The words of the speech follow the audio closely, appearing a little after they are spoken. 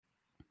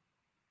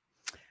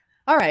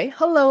All right.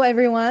 Hello,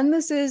 everyone.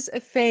 This is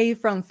Faye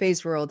from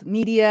Faye's World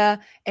Media,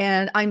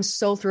 and I'm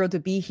so thrilled to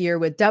be here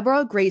with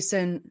Deborah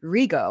Grayson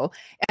Rigo,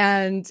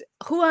 and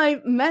who I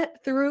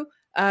met through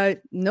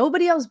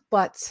nobody else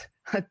but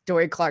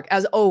Dory Clark.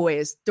 As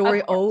always,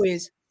 Dory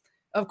always,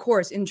 of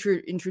course,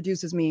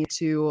 introduces me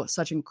to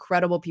such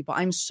incredible people.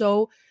 I'm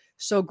so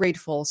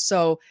grateful.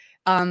 So,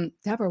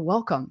 Deborah,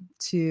 welcome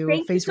to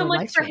Thank you Faye's so World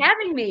much for Livestream.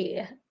 having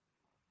me.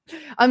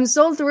 I'm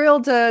so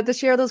thrilled to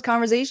share this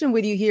conversation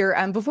with you here.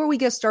 And before we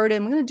get started,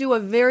 I'm going to do a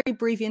very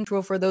brief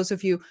intro for those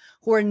of you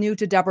who are new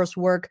to Deborah's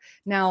work.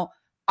 Now,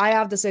 I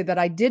have to say that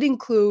I did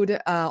include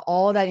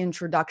all that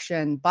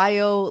introduction,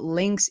 bio,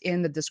 links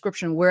in the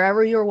description,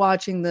 wherever you're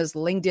watching this,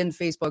 LinkedIn,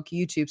 Facebook,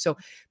 YouTube. So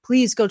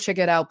please go check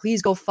it out.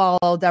 Please go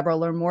follow Deborah,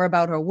 learn more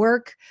about her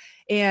work.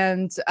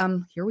 And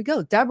here we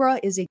go.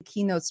 Deborah is a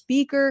keynote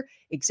speaker,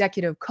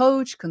 executive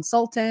coach,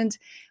 consultant,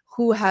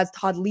 who has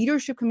taught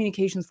leadership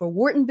communications for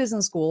Wharton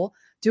Business School,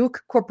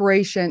 Duke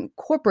Corporation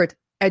Corporate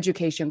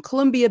Education,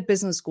 Columbia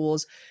Business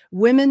Schools,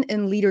 Women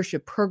in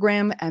Leadership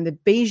Program, and the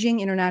Beijing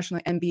International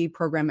MBA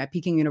Program at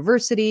Peking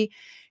University.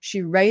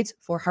 She writes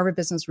for Harvard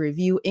Business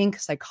Review, Inc.,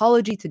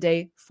 Psychology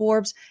Today,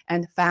 Forbes,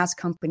 and Fast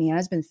Company, and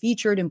has been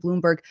featured in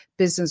Bloomberg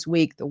Business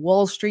Week, the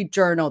Wall Street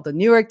Journal, the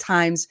New York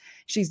Times.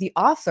 She's the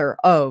author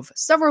of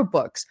several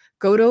books: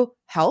 Go to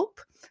Help,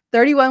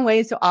 31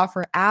 Ways to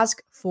Offer,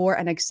 Ask for,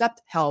 and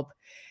Accept Help,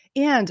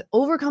 and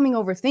Overcoming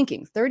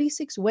Overthinking,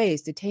 36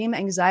 Ways to Tame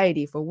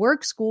Anxiety for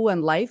Work, School,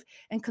 and Life,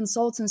 and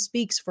consults and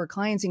speaks for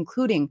clients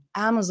including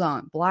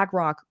Amazon,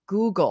 BlackRock,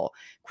 Google,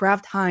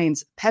 Kraft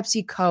Heinz,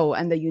 PepsiCo,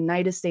 and the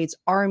United States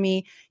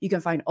Army. You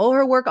can find all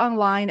her work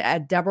online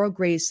at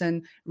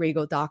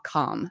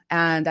deborahgraysonrigo.com.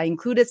 And I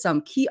included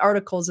some key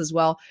articles as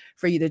well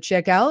for you to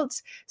check out.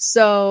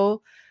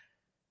 So,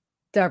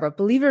 Deborah,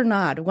 believe it or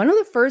not, one of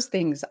the first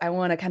things I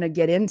want to kind of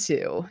get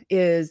into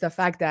is the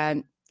fact that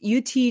you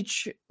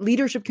teach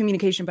leadership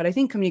communication, but I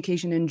think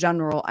communication in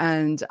general.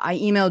 And I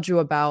emailed you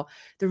about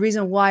the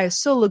reason why I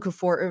so look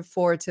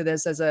forward to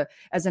this as an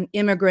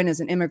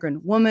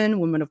immigrant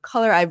woman of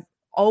color. I've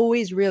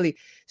always really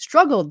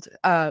struggled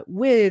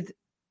with,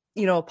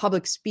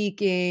 public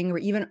speaking, or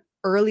even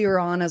earlier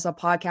on as a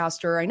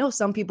podcaster. I know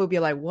some people be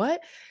like, what?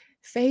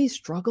 Faye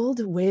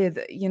struggled with,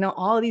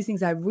 all of these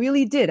things. I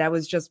really did. I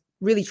was just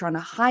really trying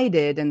to hide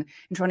it and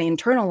trying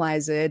to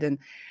internalize it. And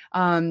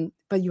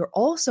but you're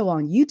also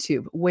on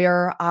YouTube,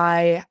 where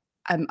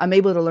I'm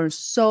able to learn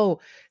so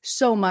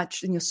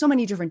much, so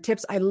many different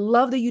tips. I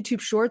love the YouTube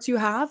shorts you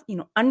have,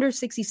 under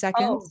 60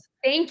 seconds. Oh,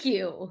 thank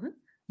you.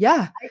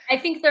 Yeah. I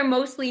think they're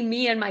mostly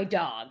me and my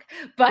dog,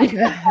 but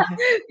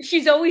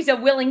she's always a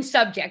willing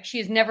subject. She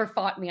has never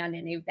fought me on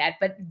any of that.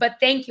 But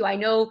thank you. I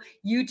know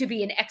you to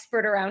be an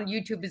expert around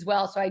YouTube as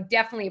well, so I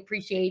definitely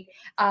appreciate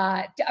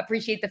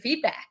the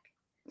feedback.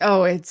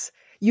 Oh,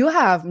 you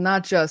have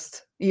not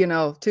just,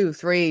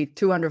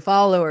 200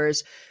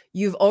 followers.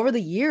 You've over the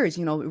years,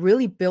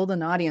 really built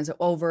an audience of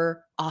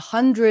over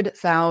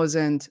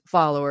 100,000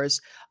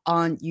 followers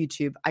on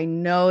YouTube. I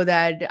know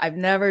that I've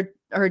never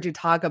heard you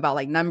talk about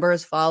like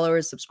numbers,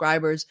 followers,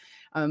 subscribers,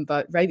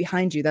 but right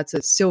behind you, that's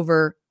a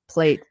silver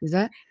plate. Is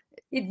that?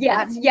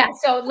 Yes. Yeah.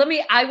 So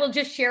I will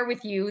just share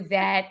with you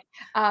that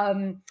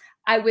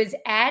I was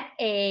at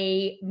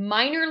a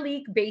minor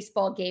league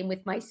baseball game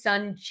with my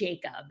son,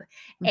 Jacob,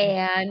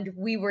 and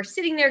we were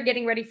sitting there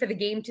getting ready for the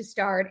game to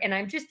start. And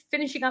I'm just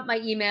finishing up my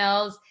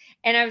emails.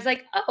 And I was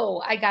like,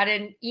 oh, I got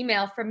an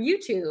email from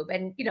YouTube.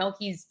 And,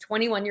 he's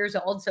 21 years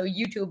old. So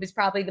YouTube is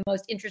probably the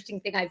most interesting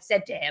thing I've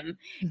said to him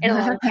in a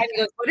long time.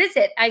 He goes, what is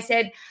it? I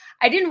said,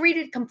 I didn't read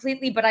it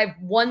completely, but I've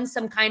won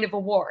some kind of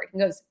award. He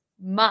goes,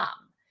 Mom,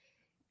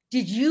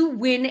 did you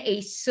win a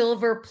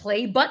silver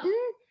play button?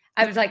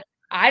 I was like,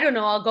 I don't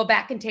know. I'll go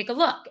back and take a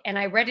look. And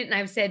I read it and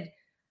I said,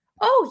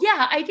 oh,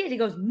 yeah, I did. He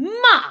goes,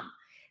 Mom,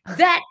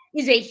 that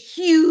is a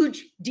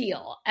huge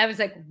deal. I was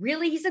like,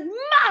 really? He said,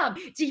 Mom,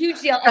 it's a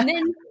huge deal. And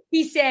then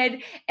he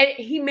said, and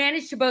he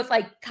managed to both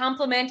like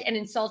compliment and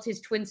insult his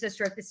twin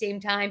sister at the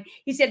same time.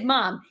 He said,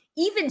 Mom,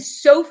 even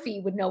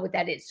Sophie would know what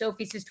that is.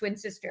 Sophie's his twin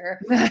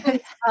sister, who's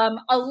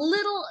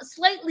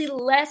slightly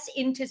less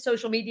into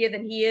social media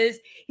than he is.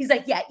 He's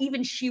like, yeah,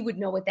 even she would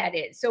know what that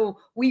is. So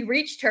we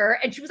reached her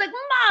and she was like,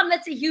 Mom,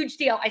 that's a huge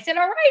deal. I said,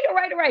 all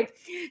right.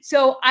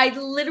 So I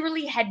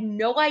literally had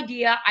no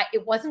idea.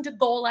 It wasn't a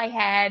goal I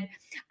had.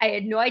 I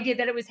had no idea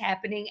that it was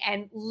happening.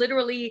 And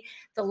literally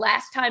the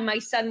last time my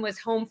son was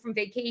home from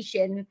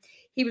vacation,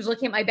 he was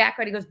looking at my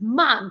background. He goes,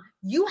 Mom,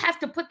 you have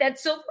to put that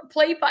silver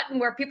play button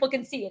where people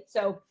can see it.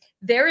 So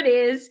there it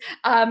is.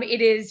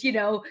 It is,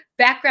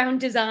 background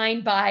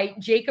design by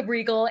Jacob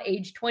Riegel,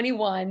 age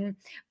 21.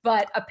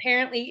 But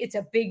apparently it's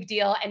a big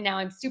deal. And now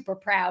I'm super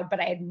proud, but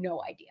I had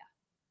no idea.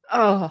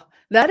 Oh,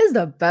 that is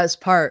the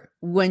best part,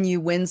 when you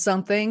win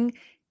something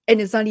and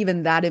it's not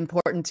even that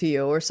important to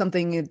you, or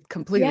something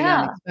completely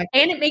unexpected.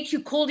 And it makes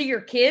you cool to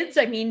your kids.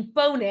 I mean,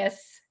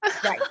 bonus.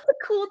 Right.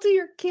 Cool to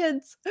your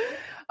kids.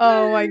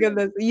 Oh my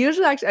goodness.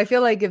 Usually, actually, I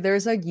feel like if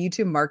there's a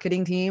YouTube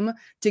marketing team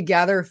to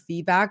gather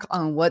feedback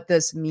on what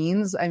this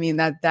means, I mean,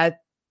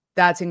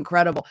 that's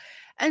incredible.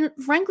 And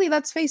frankly,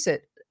 let's face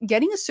it,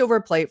 getting a silver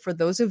plate, for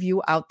those of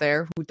you out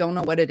there who don't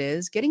know what it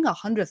is, getting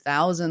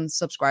 100,000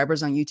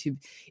 subscribers on YouTube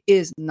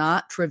is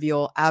not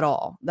trivial at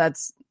all.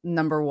 That's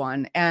number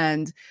one.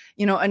 And,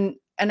 and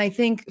I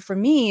think for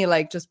me,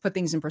 like, just put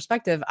things in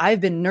perspective, I've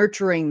been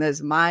nurturing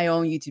my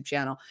own YouTube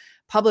channel,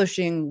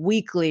 publishing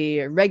weekly,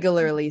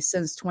 regularly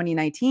since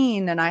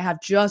 2019. And I have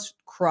just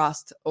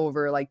crossed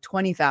over like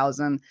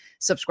 20,000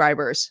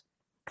 subscribers.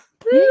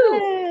 Woo!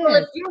 Well,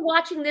 Yeah. if you're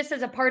watching this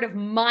as a part of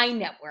my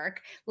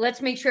network,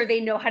 let's make sure they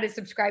know how to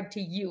subscribe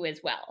to you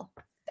as well.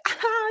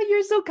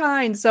 You're so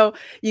kind. So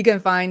you can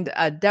find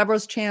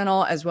Deborah's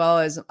channel as well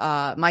as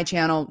my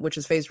channel, which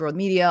is Phase World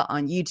Media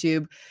on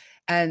YouTube.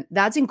 And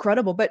that's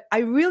incredible. But I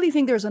really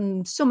think there's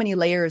so many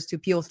layers to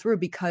peel through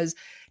because,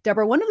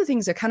 Deborah, one of the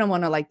things I kind of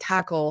want to like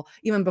tackle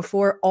even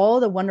before all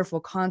the wonderful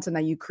content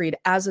that you create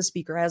as a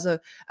speaker,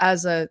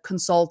 as a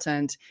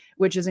consultant,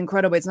 which is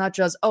incredible. It's not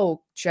just,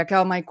 oh, check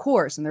out my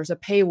course and there's a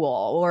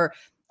paywall, or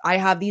I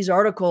have these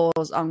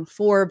articles on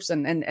Forbes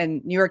and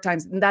New York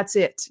Times, and that's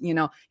it.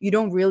 You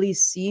don't really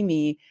see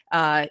me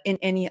in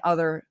any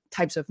other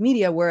types of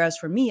media. Whereas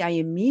for me, I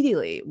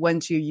immediately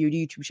went to your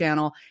YouTube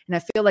channel and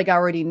I feel like I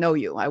already know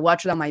you. I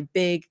watch it on my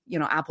big,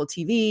 Apple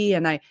TV,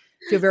 and I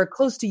feel very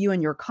close to you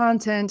and your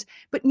content.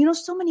 But,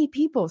 so many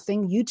people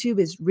think YouTube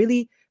is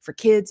really for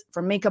kids,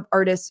 for makeup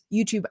artists.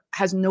 YouTube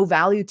has no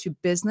value to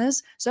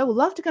business. So I would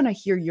love to kind of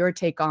hear your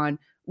take on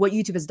what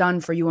YouTube has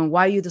done for you and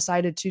why you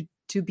decided to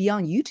be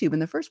on YouTube in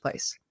the first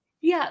place.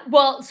 Yeah,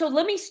 well, so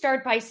let me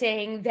start by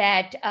saying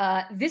that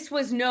this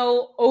was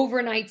no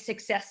overnight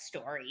success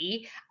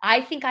story.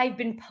 I think I've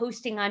been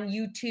posting on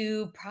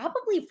YouTube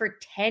probably for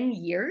 10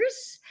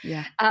 years.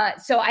 Yeah.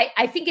 So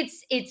I think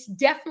it's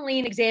definitely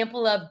an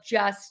example of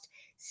just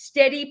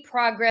steady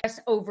progress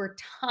over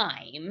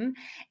time.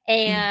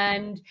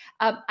 And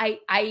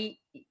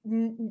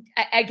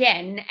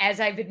again, as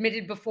I've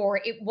admitted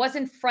before, it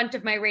wasn't front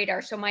of my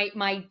radar. So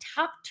my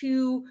top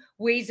two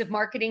ways of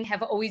marketing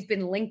have always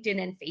been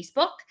LinkedIn and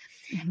Facebook.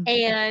 Mm-hmm.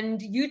 And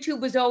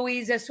YouTube was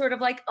always a sort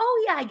of like,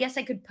 oh yeah, I guess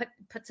I could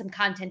put some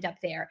content up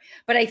there.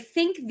 But I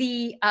think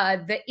the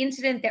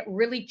incident that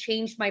really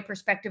changed my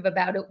perspective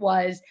about it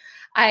was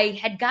I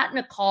had gotten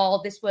a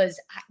call. This was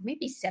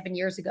maybe 7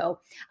 years ago.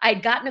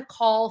 I'd gotten a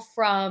call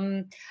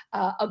from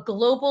a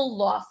global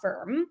law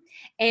firm,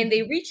 and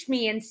they reached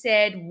me and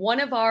said,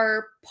 one of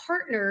our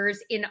partners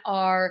in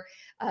our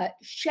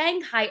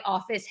Shanghai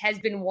office has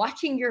been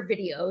watching your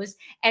videos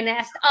and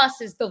asked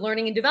us as the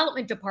learning and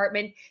development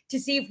department to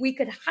see if we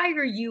could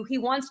hire you. He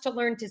wants to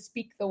learn to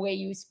speak the way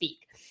you speak.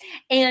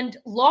 And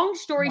long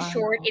story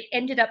short, it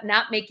ended up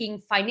not making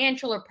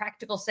financial or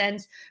practical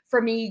sense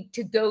for me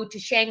to go to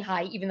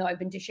Shanghai, even though I've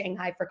been to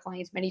Shanghai for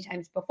clients many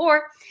times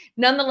before.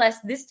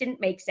 Nonetheless, this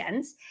didn't make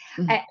sense.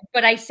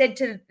 But I said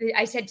to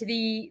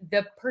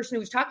the person who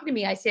was talking to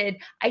me, I said,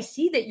 I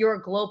see that you're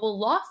a global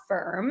law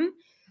firm.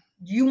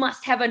 You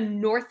must have a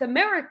North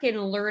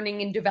American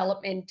learning and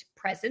development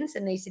presence.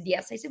 And they said,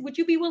 yes. I said, would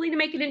you be willing to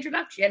make an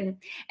introduction?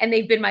 And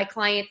they've been my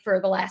client for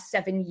the last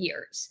 7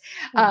 years.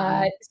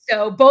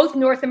 So both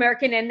North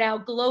American and now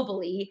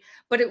globally.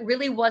 But it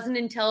really wasn't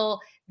until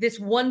this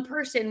one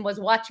person was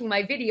watching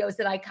my videos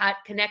that I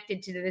got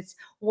connected to this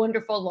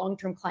wonderful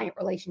long-term client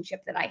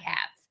relationship that I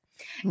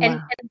have. Wow.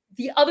 And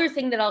the other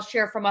thing that I'll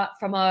share from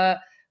a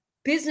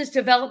business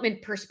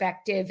development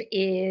perspective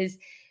is,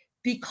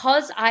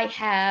 because I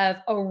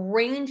have a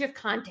range of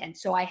content.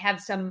 So I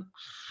have some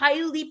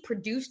highly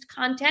produced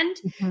content.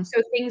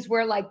 So things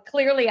where like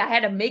clearly I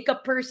had a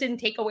makeup person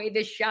take away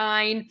the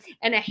shine,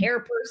 and a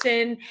hair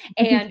person,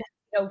 and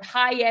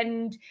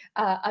high-end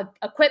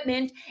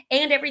equipment,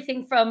 and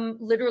everything from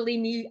literally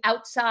me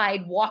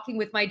outside walking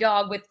with my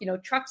dog with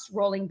trucks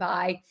rolling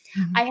by.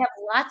 I have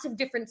lots of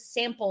different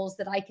samples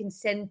that I can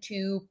send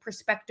to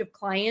prospective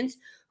clients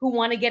who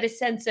want to get a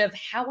sense of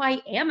how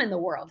I am in the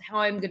world, how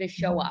I'm going to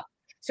show up.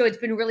 So it's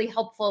been really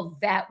helpful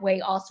that way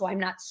also. I'm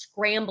not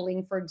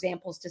scrambling for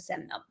examples to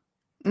send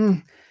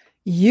them.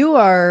 You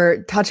are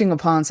touching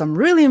upon some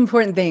really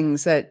important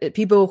things that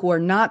people who are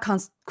not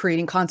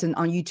creating content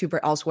on YouTube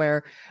or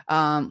elsewhere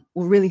will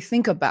really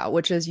think about,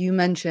 which is, you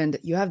mentioned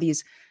you have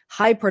these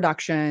high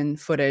production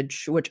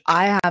footage, which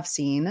I have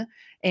seen,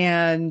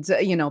 and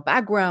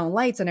background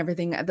lights and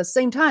everything. At the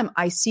same time,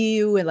 I see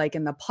you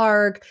in the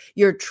park,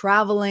 you're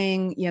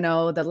traveling,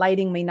 the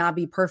lighting may not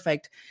be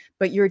perfect,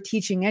 but you're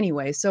teaching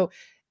anyway. So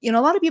a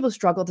lot of people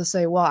struggle to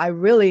say, well,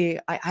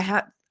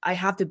 I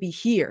have to be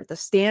here. The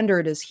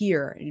standard is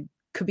here. It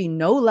could be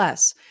no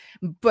less.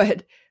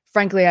 But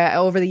frankly,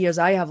 over the years,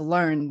 I have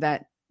learned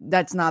that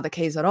that's not the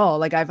case at all.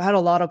 Like, I've had a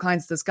lot of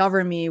clients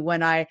discover me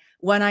when I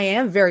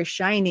am very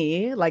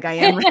shiny, like I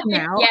am right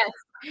now.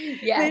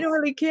 Yes. They don't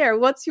really care.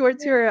 What's your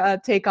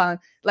take on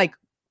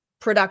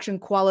production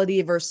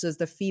quality versus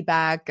the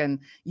feedback and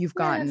you've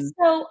gotten?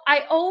 So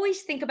I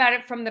always think about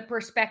it from the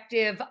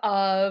perspective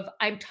of,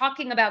 I'm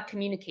talking about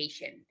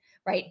communication,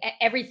 right?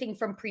 Everything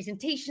from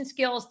presentation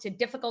skills to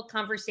difficult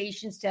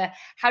conversations to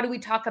how do we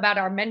talk about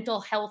our mental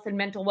health and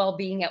mental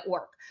well-being at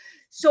work.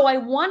 So I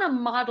want to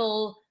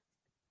model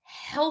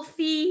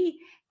healthy,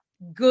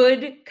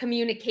 good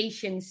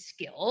communication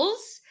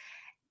skills.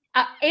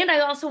 And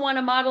I also want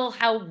to model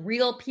how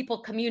real people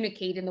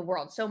communicate in the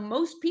world. So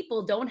most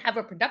people don't have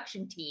a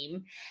production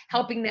team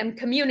helping them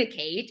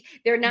communicate.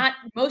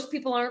 Most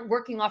people aren't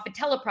working off a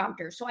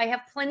teleprompter. So I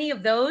have plenty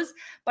of those,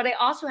 but I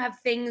also have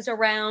things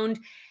around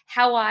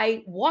how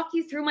I walk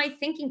you through my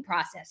thinking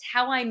process,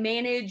 how I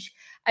manage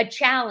a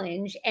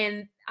challenge.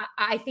 And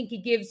I think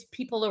it gives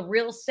people a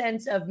real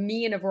sense of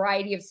me in a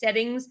variety of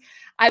settings.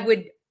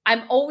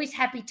 I'm always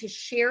happy to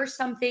share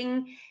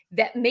something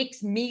that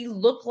makes me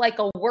look like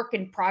a work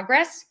in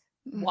progress.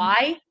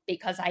 Why?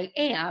 Because I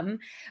am.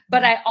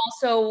 But I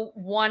also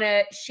want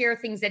to share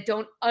things that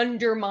don't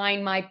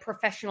undermine my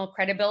professional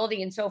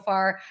credibility. And so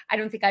far, I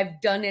don't think I've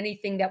done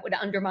anything that would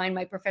undermine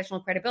my professional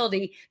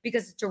credibility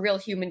because it's a real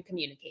human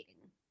communicating.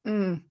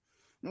 Mm.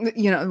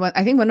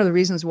 I think one of the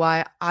reasons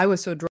why I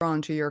was so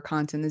drawn to your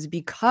content is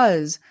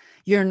because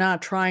you're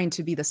not trying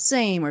to be the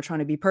same or trying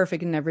to be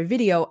perfect in every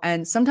video.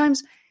 And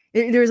sometimes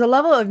there's a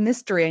level of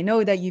mystery. I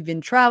know that you've been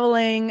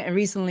traveling and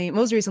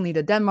most recently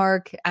to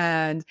Denmark,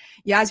 and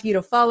you asked me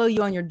to follow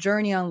you on your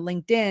journey on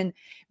LinkedIn.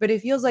 But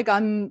it feels like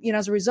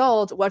as a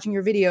result, watching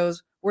your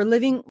videos, we're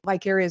living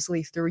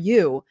vicariously through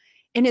you.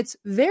 And it's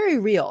very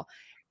real.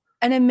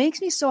 And it makes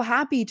me so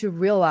happy to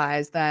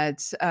realize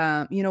that,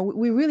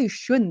 we really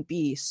shouldn't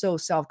be so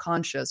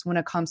self-conscious when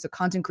it comes to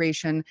content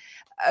creation.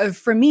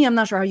 For me, I'm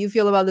not sure how you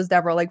feel about this,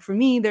 Deborah. Like for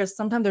me,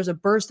 sometimes there's a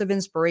burst of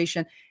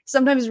inspiration.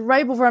 Sometimes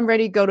right before I'm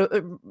ready to go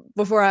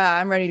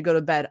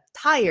to bed,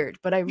 tired,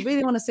 but I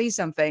really want to say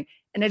something.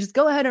 And I just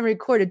go ahead and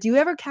record it. Do you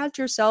ever catch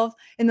yourself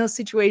in those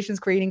situations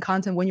creating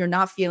content when you're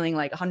not feeling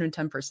like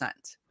 110%?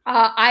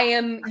 I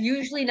am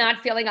usually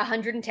not feeling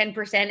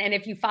 110%. And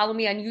if you follow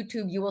me on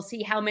YouTube, you will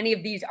see how many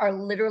of these are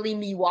literally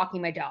me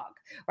walking my dog,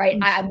 right?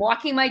 I'm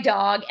walking my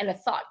dog and a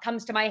thought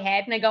comes to my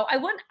head and I go, I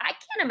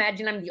can't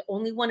imagine I'm the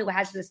only one who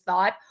has this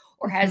thought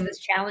or has this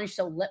challenge.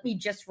 So let me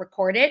just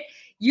record it.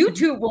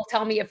 YouTube will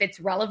tell me if it's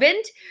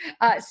relevant.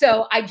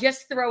 So I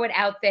just throw it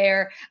out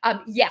there.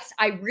 Yes,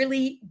 I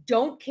really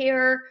don't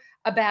care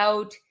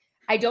about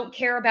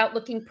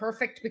looking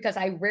perfect because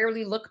I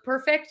rarely look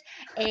perfect.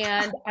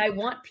 And I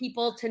want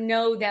people to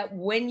know that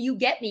when you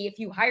get me, if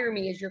you hire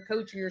me as your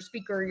coach or your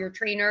speaker or your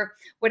trainer,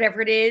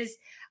 whatever it is,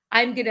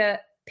 I'm going to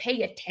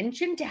pay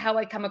attention to how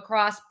I come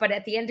across. But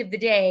at the end of the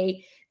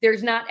day,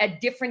 there's not a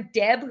different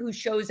Deb who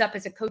shows up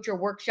as a coach or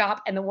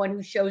workshop and the one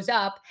who shows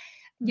up,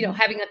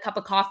 having a cup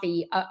of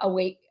coffee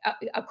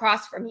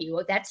across from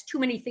you. That's too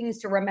many things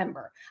to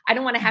remember. I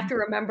don't want to have to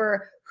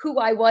remember who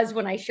I was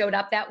when I showed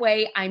up that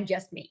way. I'm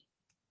just me.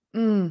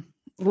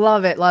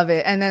 Love it. Love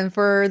it. And then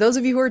for those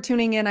of you who are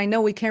tuning in, I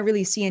know we can't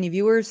really see any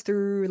viewers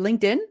through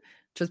LinkedIn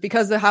just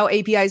because of how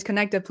API is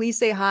connected. Please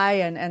say hi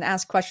and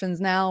ask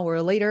questions now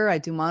or later. I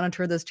do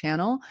monitor this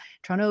channel,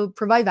 trying to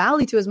provide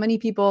value to as many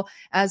people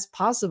as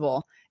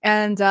possible.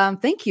 And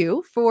thank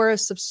you for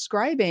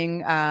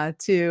subscribing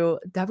to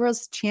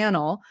Deborah's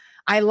channel.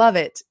 I love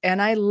it.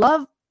 And I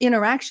love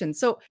interaction.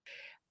 So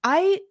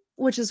I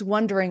was just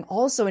wondering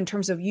also in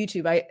terms of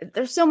YouTube,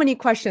 there's so many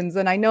questions.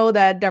 And I know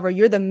that, Deborah,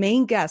 you're the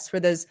main guest for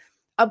this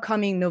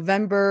upcoming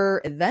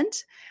November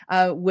event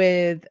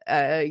with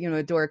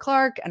Dora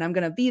Clark, and I'm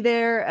going to be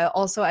there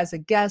also as a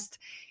guest.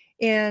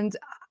 And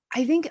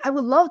I think I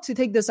would love to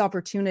take this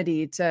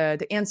opportunity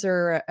to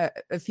answer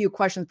a few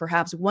questions,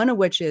 perhaps one of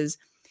which is,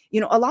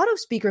 a lot of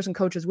speakers and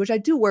coaches, which I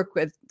do work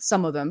with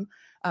some of them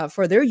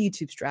for their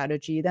YouTube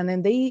strategy,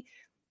 then they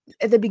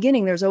at the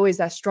beginning, there's always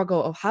that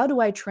struggle of how do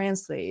I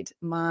translate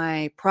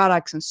my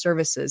products and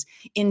services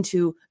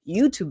into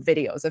YouTube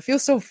videos? It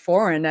feels so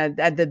foreign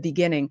at the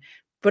beginning,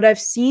 but I've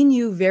seen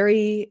you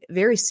very,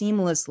 very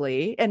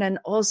seamlessly. And then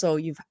also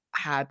you've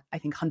had, I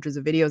think, hundreds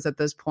of videos at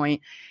this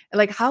point.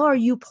 Like, how are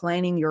you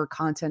planning your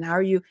content? How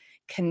are you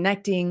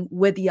connecting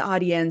with the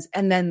audience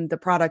and then the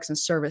products and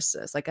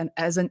services, like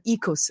as an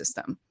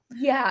ecosystem?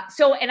 Yeah.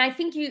 So, and I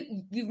think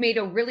you've made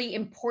a really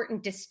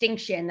important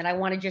distinction that I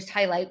want to just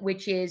highlight,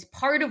 which is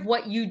part of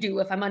what you do,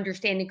 if I'm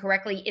understanding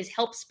correctly, is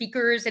help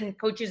speakers and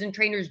coaches and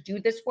trainers do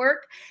this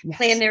work,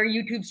 plan their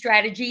YouTube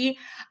strategy.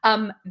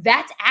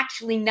 That's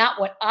actually not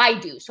what I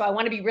do. So I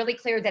want to be really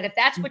clear that if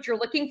that's what you're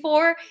looking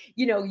for,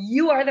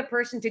 you are the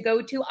person to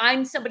go to.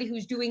 I'm somebody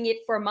who's doing it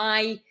for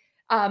my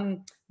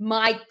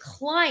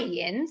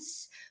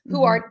clients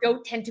who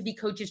don't tend to be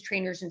coaches,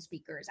 trainers, and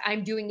speakers.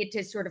 I'm doing it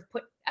to sort of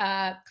put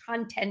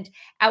content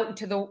out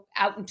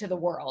into the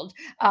world.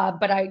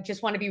 But I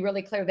just want to be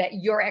really clear that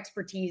your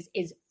expertise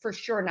is for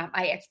sure not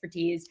my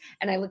expertise.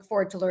 And I look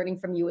forward to learning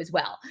from you as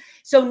well.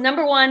 So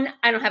number one,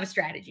 I don't have a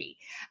strategy.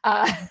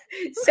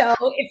 So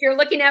if you're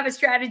looking to have a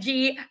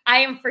strategy, I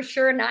am for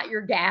sure not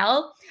your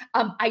gal.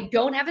 I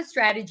don't have a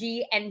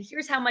strategy. And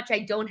here's how much I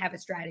don't have a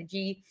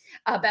strategy.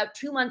 About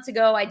 2 months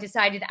ago, I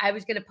decided I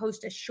was going to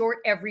post a short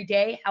every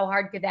day. How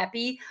hard could that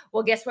be?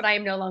 Well, guess what I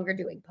am no longer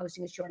doing?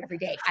 Posting a short every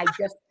day. I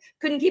just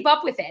couldn't keep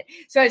up with it.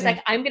 So I was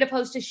like, I'm going to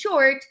post a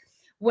short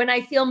when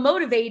I feel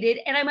motivated,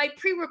 and I might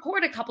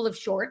pre-record a couple of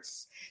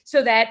shorts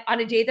so that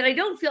on a day that I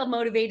don't feel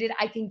motivated,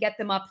 I can get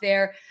them up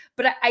there.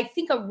 But I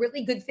think a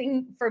really good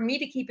thing for me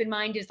to keep in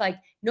mind is like,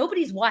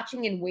 nobody's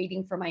watching and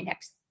waiting for my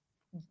next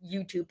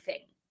YouTube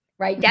thing,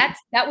 right?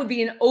 That would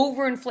be an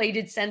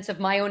overinflated sense of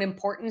my own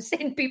importance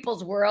in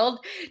people's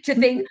world to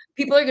think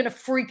people are going to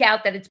freak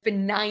out that it's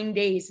been 9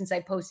 days since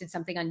I posted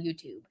something on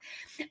YouTube.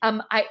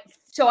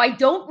 So I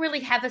don't really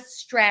have a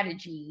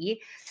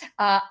strategy.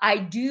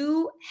 I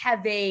do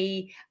have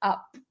a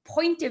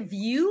point of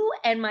view,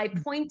 and my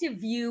point of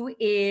view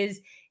is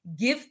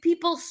give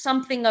people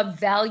something of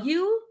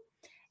value,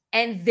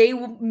 and they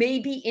may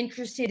be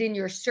interested in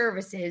your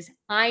services.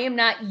 I am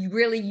not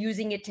really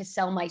using it to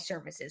sell my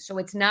services. So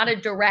it's not a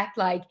direct,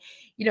 like,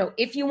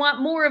 if you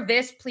want more of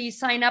this, please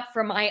sign up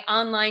for my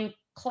online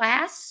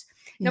class.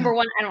 Yeah. Number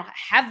one, I don't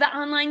have the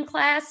online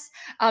class.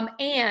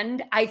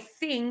 And I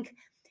think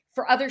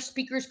for other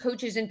speakers,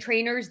 coaches, and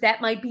trainers, that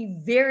might be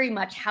very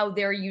much how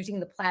they're using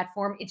the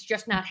platform. It's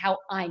just not how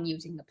I'm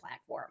using the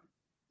platform.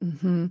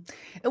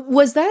 Mm-hmm.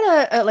 Was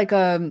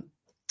that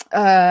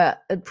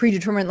a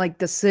predetermined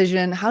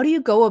decision? How do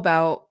you go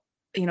about,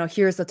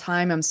 here's the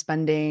time I'm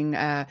spending,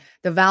 the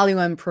value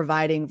I'm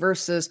providing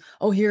versus,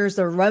 here's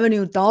the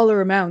revenue dollar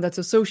amount that's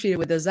associated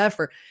with this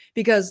effort?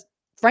 Because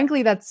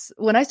frankly, that's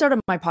when I started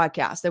my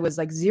podcast, there was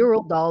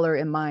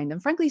 $0 in mind.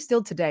 And frankly,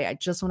 still today, I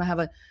just want to have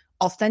an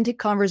authentic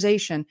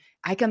conversation.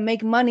 I can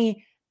make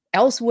money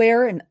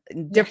elsewhere in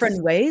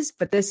different ways,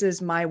 but this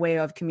is my way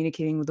of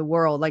communicating with the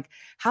world.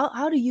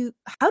 How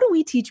do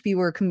we teach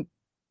people or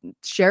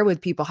share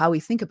with people how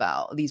we think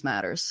about these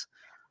matters?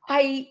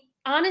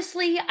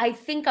 Honestly, I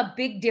think a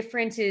big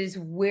difference is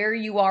where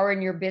you are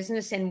in your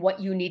business and what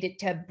you need it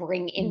to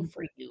bring in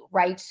for you,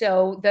 right?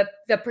 So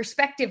the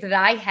perspective that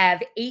I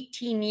have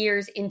 18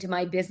 years into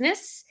my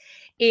business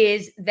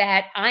is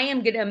that I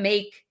am going to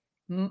make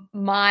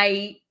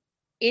my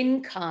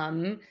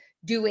income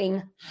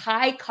doing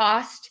high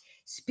cost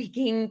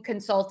speaking,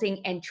 consulting,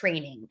 and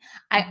training.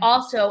 I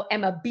also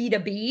am a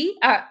B2B,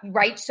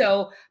 right?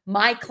 So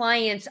my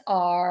clients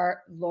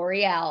are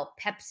L'Oreal,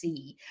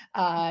 Pepsi,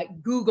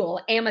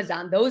 Google,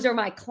 Amazon. Those are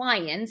my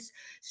clients.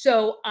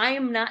 So I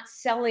am not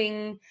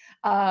selling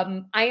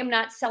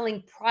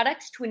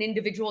products to an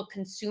individual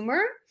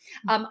consumer.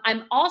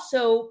 I'm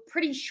also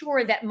pretty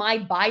sure that my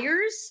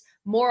buyers,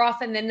 more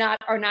often than not,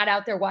 are not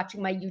out there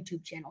watching my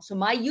YouTube channel. So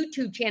my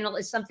YouTube channel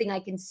is something I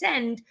can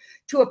send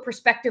to a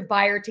prospective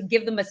buyer to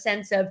give them a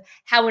sense of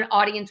how an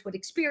audience would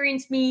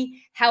experience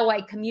me, how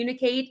I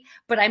communicate,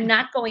 but I'm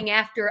not going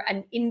after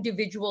an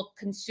individual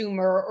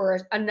consumer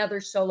or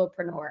another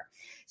solopreneur.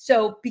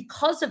 So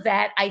because of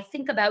that, I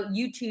think about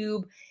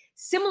YouTube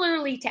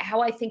similarly to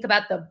how I think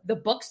about the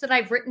books that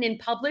I've written and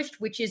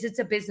published, which is it's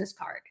a business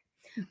card,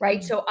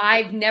 right? So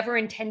I've never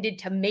intended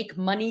to make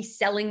money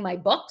selling my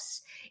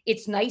books.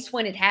 It's nice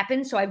when it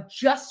happens. So I've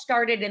just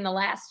started in the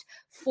last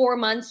 4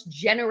 months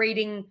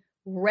generating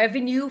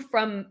revenue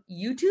from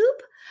YouTube,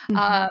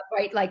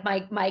 right? Like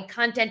my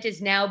content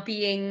is now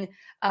being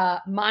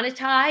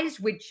monetized,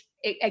 which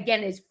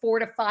again is 4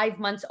 to 5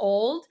 months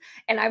old.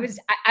 And I was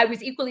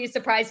equally as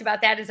surprised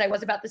about that as I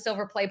was about the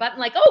silver play button.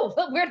 Like, oh,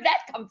 where did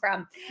that come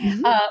from?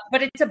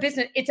 But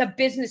it's a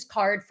business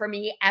card for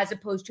me as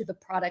opposed to the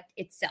product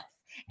itself.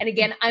 And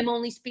again, I'm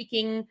only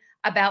speaking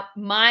about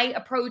my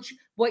approach.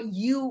 What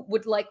you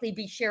would likely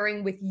be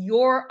sharing with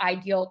your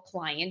ideal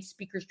clients,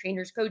 speakers,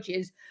 trainers,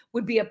 coaches,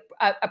 would be a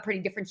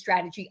pretty different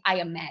strategy, I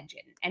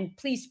imagine. And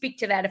please speak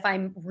to that if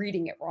I'm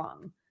reading it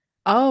wrong.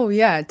 Oh,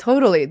 yeah,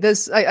 totally.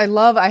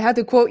 I had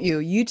to quote you,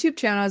 YouTube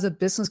channel as a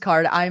business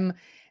card. I'm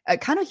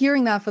kind of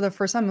hearing that for the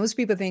first time. Most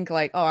people think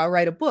I'll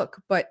write a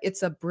book, but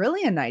it's a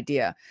brilliant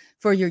idea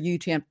for your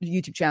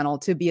YouTube channel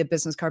to be a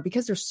business card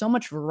because there's so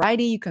much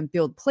variety. You can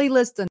build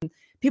playlists and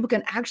people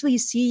can actually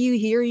see you,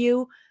 hear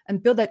you,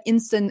 and build that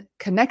instant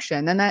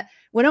connection. And that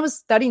when I was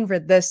studying for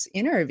this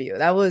interview,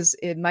 that was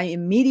my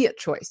immediate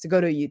choice to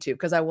go to YouTube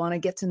because I want to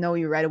get to know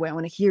you right away. I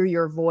want to hear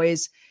your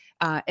voice.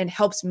 And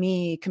helps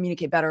me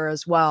communicate better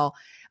as well.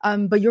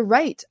 But you're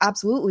right,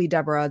 absolutely,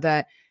 Deborah,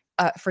 that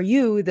for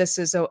you, this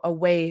is a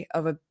way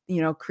of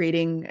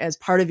creating as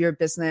part of your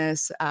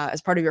business,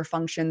 as part of your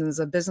functions, as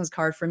a business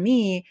card. For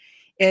me,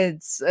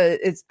 it's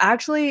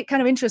actually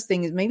kind of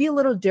interesting. It's maybe a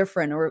little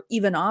different or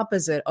even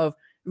opposite of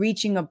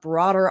reaching a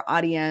broader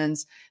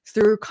audience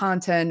through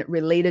content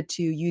related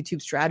to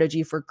YouTube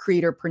strategy for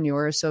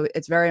creatorpreneurs. So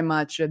it's very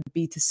much a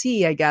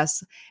B2C, I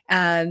guess,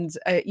 and,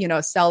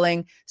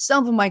 selling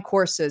some of my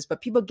courses,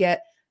 but people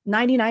get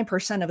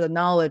 99% of the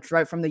knowledge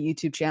right from the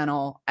YouTube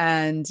channel.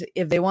 And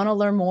if they want to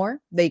learn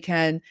more, they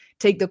can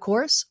take the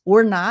course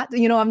or not.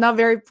 I'm not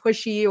very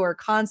pushy or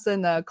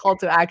constant call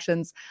to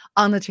actions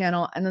on the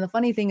channel. And then the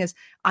funny thing is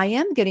I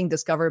am getting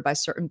discovered by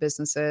certain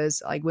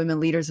businesses like Women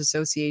Leaders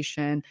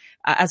Association.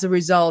 As a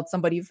result,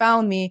 somebody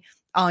found me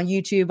on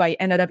YouTube. I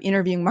ended up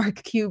interviewing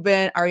Mark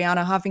Cuban,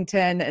 Ariana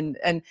Huffington,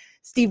 and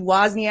Steve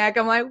Wozniak.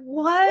 I'm like,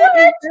 what?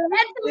 What?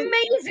 That's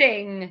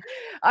amazing.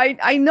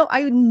 I know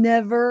I would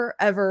never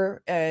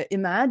ever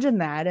imagine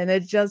that, and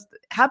it just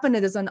happened.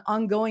 It is an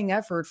ongoing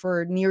effort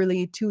for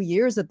nearly 2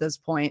 years at this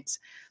point.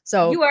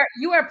 So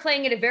you are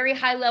playing at a very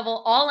high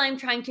level. All I'm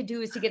trying to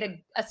do is to get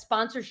a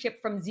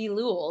sponsorship from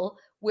Zilul,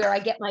 where I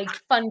get my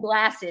fun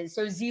glasses.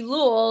 So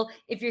Zilul,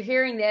 if you're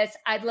hearing this,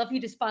 I'd love you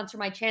to sponsor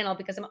my channel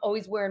because I'm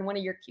always wearing one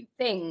of your cute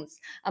things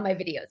on my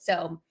videos.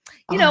 So,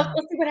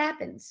 we'll see what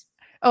happens.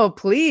 Oh,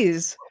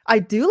 please. I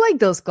do like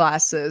those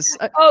glasses.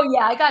 Oh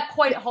yeah, I got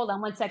hold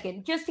on one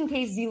second. Just in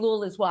case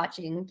Zilul is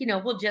watching,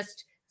 we'll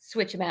just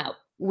switch them out.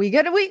 We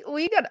got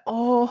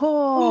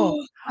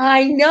oh.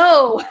 I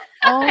know.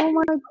 Oh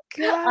my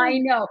God. I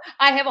know.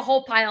 I have a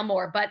whole pile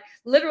more, but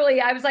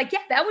literally I was like, yeah,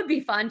 that would be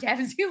fun to have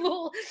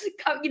Zilul,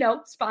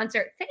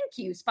 sponsor. Thank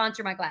you.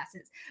 Sponsor my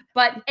glasses.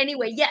 But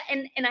anyway, yeah.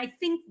 And I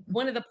think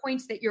one of the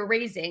points that you're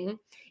raising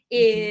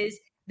is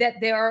that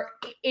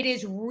it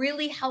is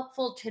really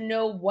helpful to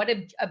know what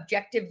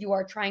objective you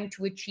are trying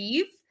to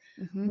achieve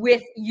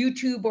with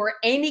YouTube or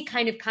any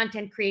kind of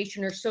content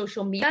creation or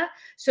social media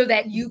so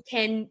that you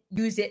can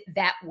use it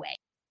that way.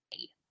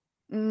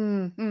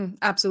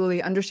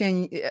 Absolutely.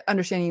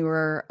 Understanding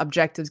your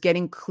objectives,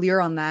 getting clear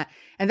on that.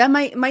 And that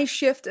might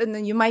shift and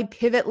then you might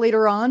pivot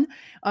later on.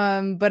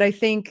 But I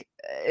think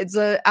it's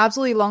a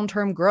absolutely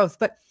long-term growth.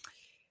 But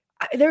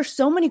there's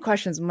so many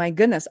questions. My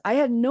goodness, I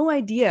had no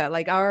idea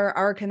like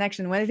our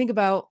connection. When I think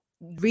about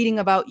reading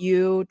about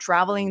you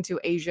traveling to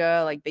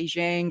Asia, like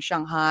Beijing,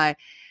 Shanghai,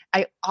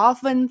 I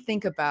often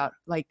think about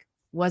like,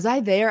 was I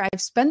there?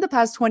 I've spent the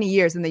past 20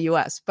 years in the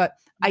US, but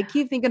I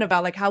keep thinking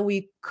about like how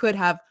we could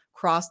have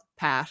crossed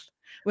paths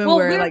when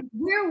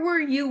where were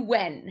you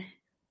when?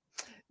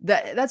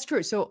 That's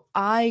true. So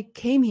I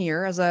came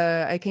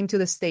to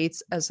the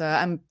States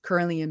I'm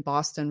currently in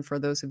Boston for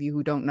those of you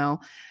who don't know,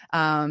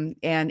 and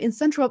in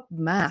Central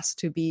Mass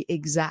to be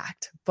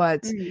exact.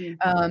 But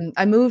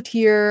I moved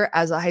here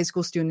as a high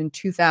school student in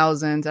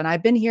 2000, and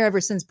I've been here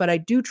ever since. But I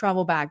do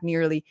travel back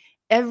nearly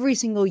every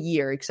single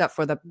year, except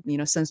for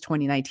since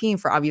 2019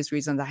 for obvious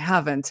reasons I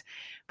haven't.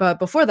 But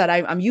before that,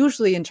 I'm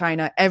usually in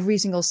China every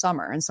single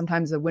summer and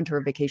sometimes a winter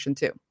vacation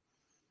too.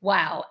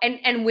 Wow.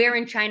 And where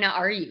in China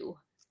are you?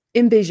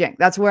 In Beijing.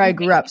 That's where I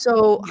grew up.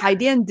 So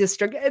Haidian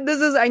district.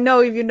 I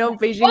know if you know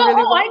Beijing really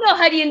well. I know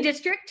Haidian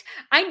district.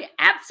 I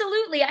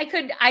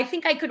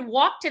think I could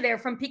walk to there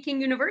from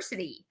Peking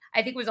University.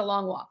 I think it was a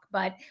long walk,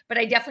 but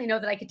I definitely know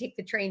that I could take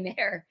the train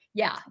there.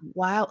 Yeah.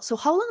 Wow. So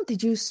how much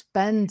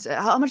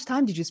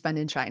time did you spend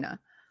in China?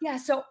 Yeah,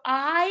 so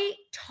I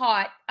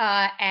taught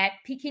at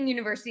Peking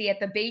University at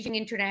the Beijing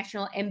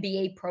International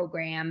MBA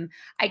program.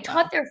 I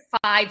taught there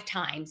 5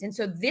 times. And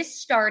so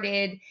this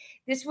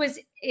was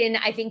in,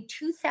 I think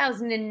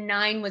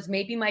 2009 was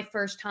maybe my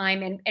first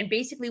time. And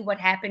basically what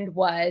happened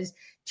was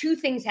 2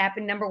 things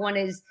happened. Number one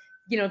is,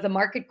 the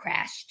market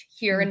crashed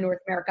here in North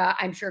America.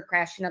 I'm sure it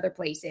crashed in other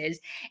places.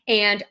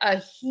 And a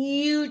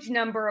huge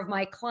number of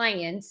my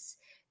clients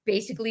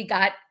basically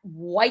got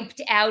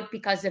wiped out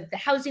because of the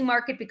housing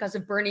market, because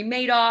of Bernie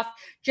Madoff.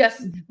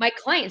 My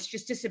clients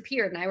just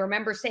disappeared. And I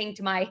remember saying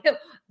to my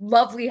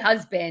lovely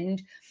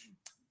husband,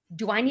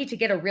 do I need to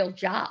get a real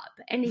job?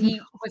 And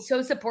he was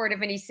so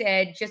supportive. And he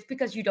said, just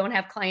because you don't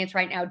have clients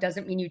right now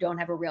doesn't mean you don't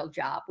have a real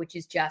job, which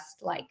is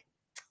just like,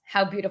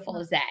 how beautiful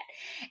is that?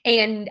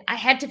 And I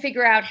had to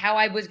figure out how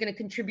I was going to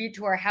contribute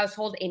to our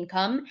household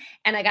income.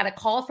 And I got a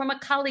call from a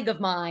colleague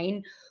of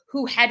mine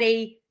who had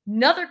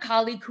another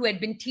colleague who had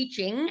been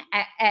teaching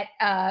at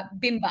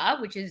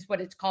BIMBA, which is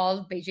what it's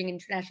called, Beijing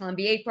International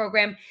MBA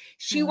program.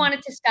 She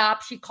wanted to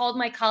stop. She called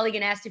my colleague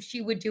and asked if she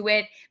would do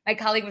it. My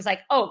colleague was like,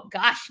 oh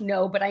gosh,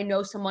 no, but I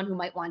know someone who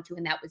might want to,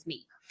 and that was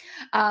me.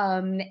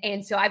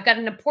 And so I've got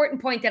an important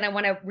point that I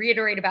want to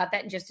reiterate about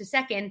that in just a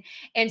second.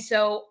 And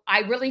so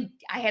I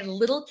had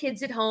little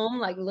kids at home,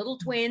 like little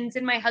twins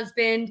and my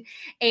husband,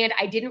 and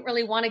I didn't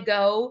really want to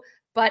go,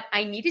 but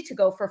I needed to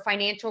go for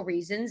financial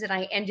reasons. And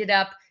I ended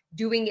up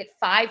doing it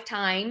 5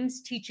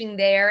 times, teaching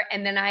there.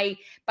 And then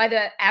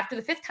after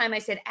the 5th time, I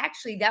said,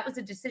 actually, that was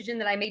a decision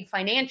that I made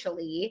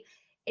financially.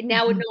 And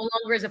now it no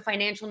longer is a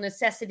financial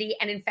necessity.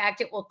 And in fact,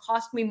 it will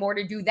cost me more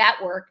to do that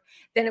work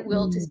than it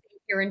will to stay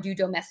here and do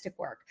domestic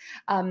work.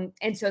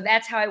 And so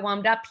that's how I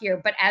wound up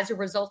here. But as a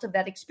result of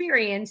that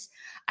experience,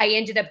 I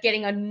ended up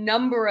getting a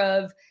number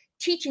of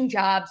teaching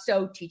jobs.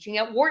 So teaching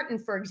at Wharton,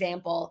 for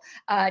example,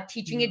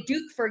 teaching at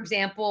Duke, for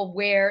example,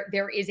 where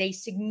there is a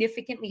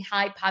significantly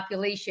high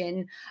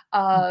population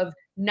of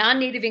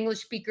non-native English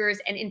speakers,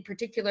 and in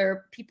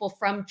particular, people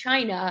from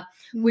China,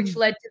 which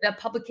led to the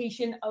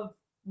publication of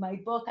my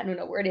book. I don't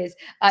know where it is.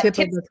 Tips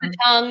of the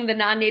Tongue, the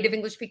Non-Native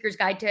English Speaker's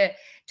Guide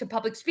to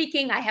Public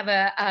Speaking. I have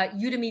a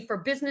Udemy for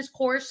Business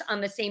course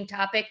on the same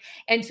topic.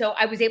 And so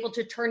I was able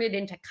to turn it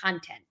into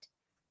content.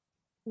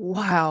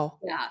 Wow.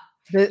 Yeah.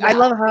 I Yeah,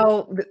 love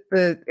how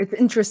it's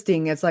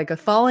interesting. It's like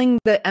following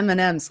the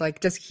M&Ms,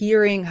 like just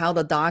hearing how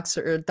the dots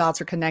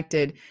are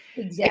connected,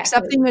 exactly.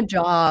 accepting a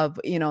job,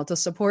 to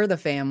support the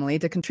family,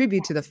 to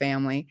contribute to the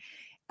family.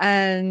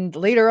 And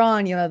later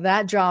on,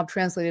 that job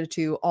translated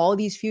to all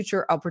these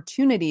future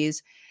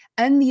opportunities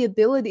and the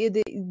ability,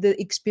 the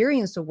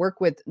experience to work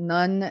with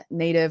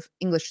non-native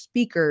English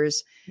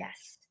speakers.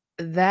 Yes.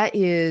 That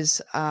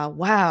is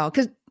wow.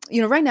 Because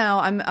right now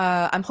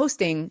I'm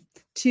hosting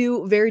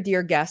two very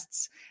dear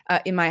guests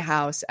in my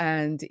house,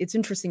 and it's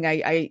interesting.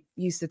 I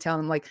used to tell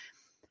them like,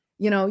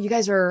 you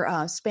guys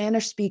are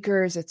Spanish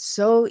speakers. It's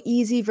so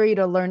easy for you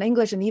to learn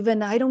English. And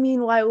even, I don't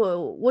mean why,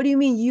 what do you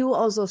mean you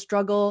also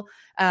struggle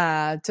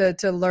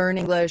to learn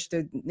English?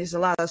 There's a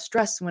lot of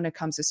stress when it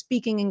comes to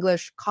speaking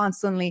English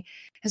constantly.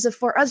 As if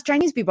for us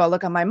Chinese people, I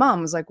look at my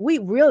mom, it's like, we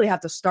really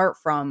have to start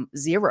from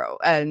zero.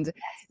 And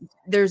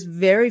there's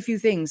very few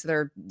things that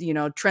are,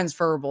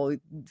 transferable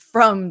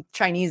from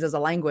Chinese as a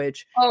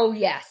language. Oh,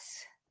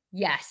 yes.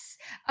 Yes.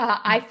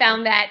 I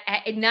found that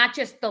not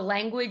just the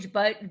language,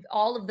 but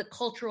all of the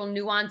cultural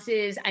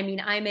nuances. I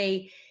mean, I'm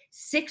a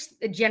sixth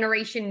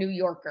generation New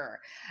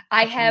Yorker.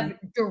 I Yeah. have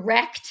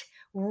direct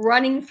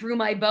running through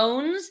my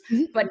bones,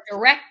 but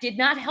direct did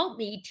not help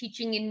me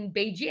teaching in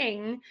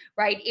Beijing,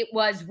 right? It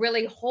was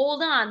really,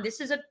 hold on, this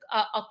is a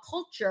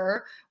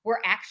culture where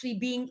actually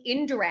being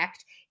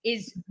indirect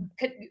is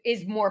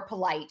is more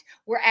polite.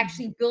 We're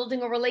actually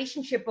building a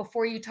relationship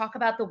before you talk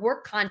about the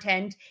work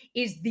content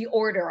is the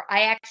order.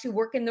 I actually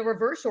work in the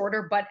reverse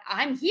order, but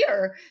I'm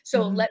here.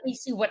 So Mhm. let me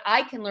see what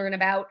I can learn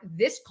about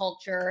this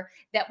culture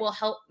that will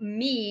help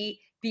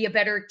me be a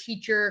better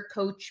teacher,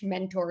 coach,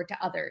 mentor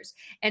to others.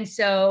 And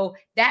so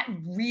that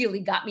really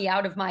got me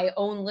out of my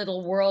own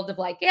little world of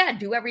like, yeah,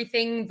 do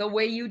everything the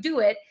way you do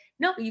it.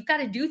 No, you've got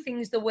to do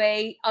things the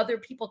way other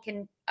people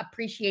can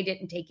appreciate it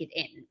and take it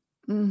in.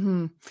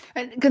 Mhm.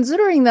 And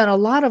considering that a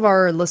lot of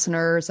our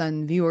listeners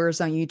and viewers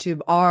on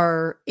YouTube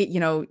are,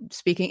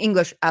 speaking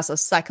English as a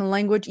second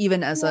language,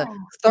 even as a Yeah.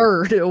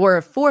 third or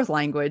a fourth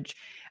language,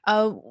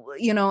 and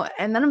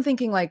then I'm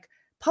thinking like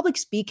public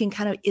speaking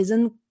kind of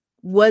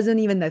wasn't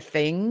even the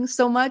thing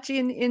so much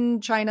in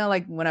China,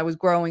 like when I was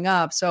growing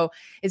up. So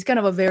it's kind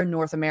of a very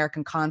North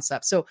American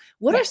concept. So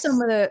what are some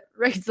Yes. of the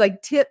right,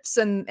 like tips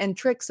and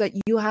tricks that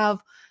you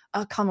have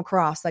come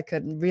across that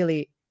could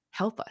really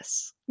help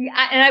us?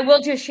 Yeah, and I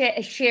will just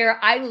share.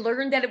 I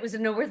learned that it was a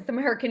North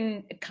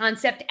American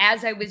concept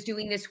as I was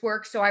doing this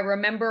work. So I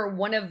remember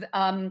one of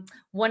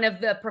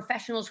the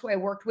professionals who I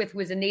worked with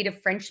was a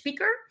native French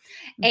speaker,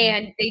 Mhm.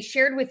 and they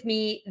shared with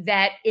me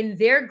that in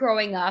their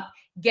growing up,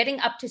 getting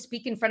up to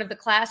speak in front of the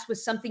class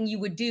was something you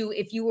would do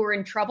if you were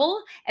in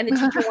trouble and the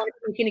teacher wanted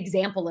to make an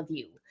example of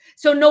you.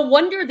 So no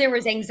wonder there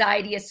was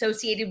anxiety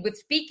associated with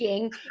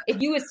speaking.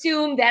 If you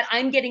assume that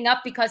I'm getting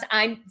up because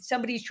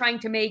somebody's trying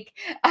to make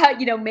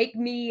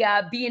me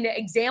be an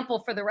example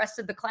for the rest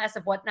of the class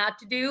of what not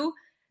to do.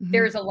 Mhm.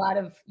 There's a lot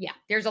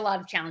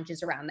of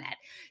challenges around that.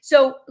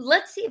 So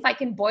let's see if I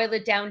can boil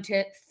it down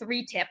to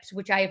 3 tips,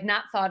 which I have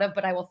not thought of,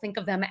 but I will think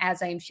of them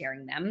as I am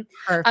sharing them.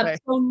 Perfect.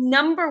 So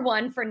number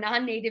one for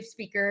non-native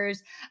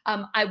speakers,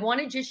 I want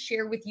to just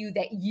share with you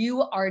that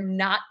you are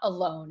not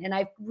alone, and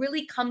I've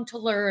really come to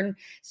learn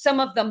some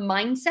of the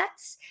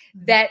mindsets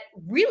Mhm. that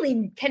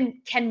really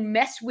can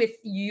mess with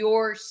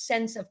your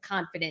sense of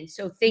confidence.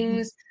 So Mhm.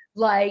 things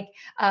like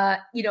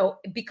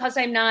because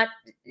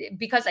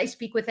I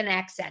speak with an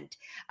accent,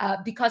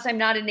 because I'm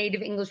not a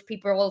native English,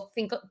 people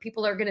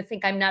are going to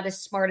think I'm not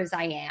as smart as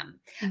I am.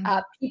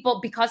 Mhm. People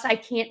Because I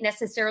can't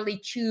necessarily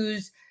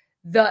choose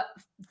the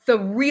the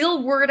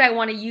real word I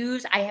want to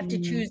use, I have to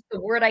Mm. choose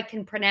the word I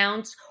can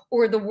pronounce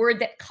or the word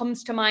that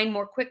comes to mind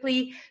more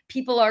quickly.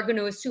 People are going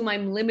to assume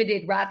I'm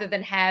limited rather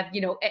than have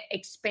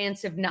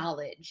expansive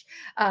knowledge.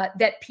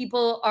 That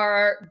people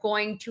are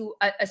going to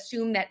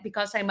assume that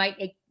because I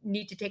might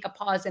need to take a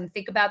pause and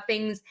think about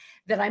things,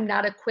 that I'm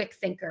not a quick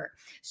thinker.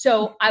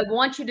 So I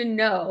want you to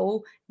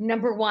know,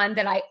 number one,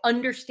 that I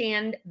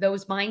understand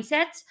those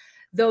mindsets.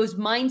 Those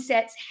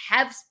mindsets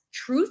have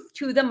truth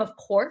to them, of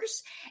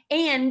course,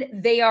 and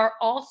they are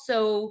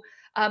also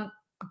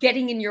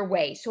getting in your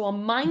way. So a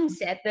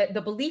mindset,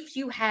 the beliefs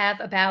you have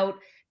about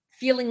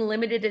feeling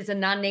limited as a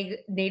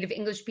non-native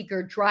English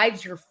speaker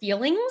drives your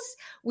feelings,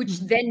 which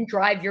Mhm. then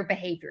drive your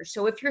behavior.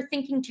 So if you're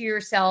thinking to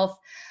yourself,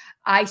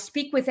 I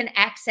speak with an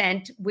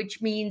accent,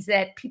 which means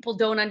that people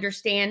don't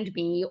understand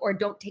me or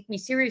don't take me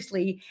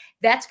seriously,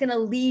 that's going to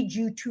lead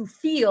you to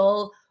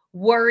feel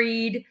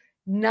worried,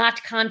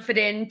 not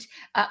confident,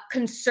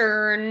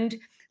 concerned,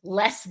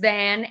 less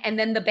than. And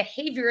then the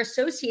behavior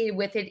associated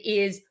with it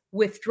is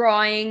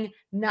withdrawing,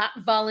 not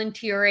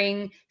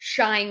volunteering,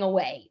 shying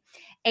away.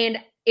 And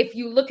if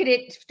you look at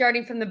it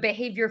starting from the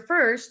behavior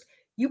first,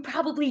 you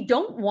probably you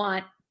don't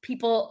want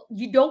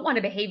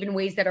to behave in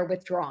ways that are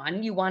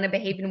withdrawn. You want to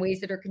behave in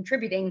ways that are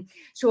contributing.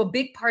 So a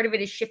big part of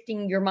it is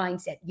shifting your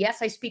mindset.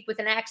 Yes, I speak with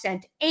an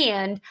accent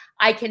and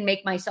I can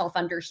make myself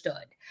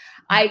understood.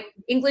 I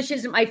English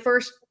isn't my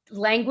first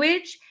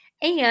language,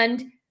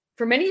 and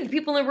for many of the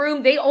people in the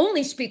room, they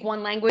only speak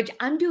one language.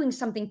 I'm doing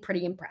something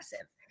pretty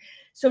impressive.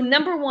 So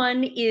number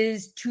one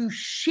is to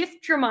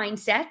shift your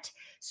mindset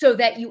so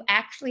that you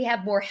actually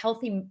have more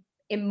healthy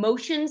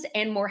emotions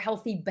and more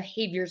healthy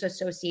behaviors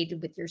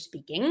associated with your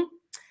speaking.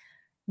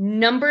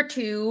 Number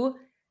two,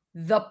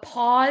 the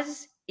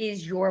pause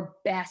is your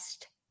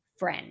best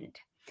friend.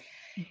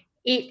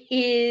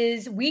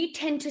 We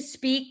tend to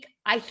speak,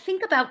 I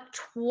think, about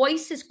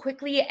twice as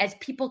quickly as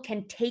people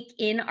can take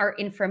in our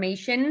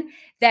information.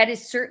 That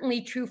is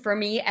certainly true for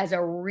me as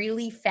a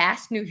really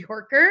fast New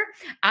Yorker.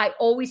 I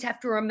always have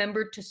to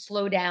remember to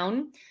slow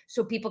down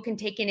so people can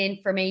take in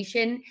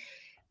information.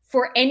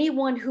 For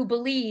anyone who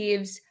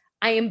believes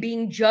I am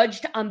being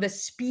judged on the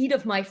speed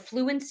of my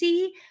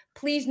fluency,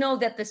 please know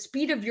that the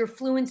speed of your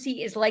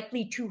fluency is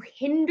likely to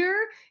hinder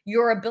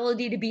your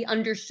ability to be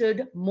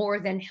understood more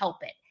than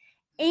help it.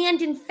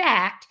 And in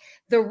fact,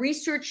 the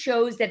research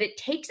shows that it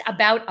takes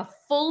about a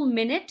full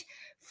minute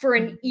for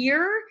an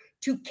ear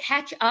to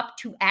catch up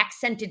to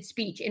accented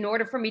speech in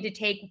order for me to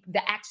take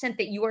the accent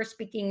that you are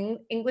speaking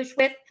English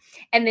with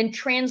and then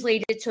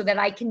translate it so that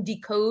I can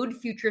decode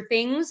future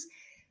things.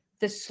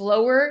 The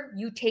slower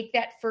you take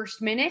that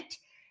first minute,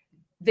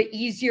 the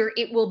easier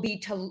it will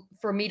be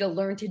for me to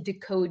learn to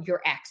decode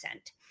your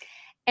accent.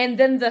 And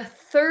then the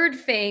third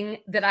thing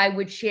that I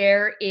would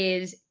share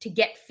is to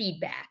get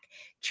feedback.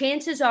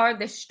 Chances are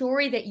the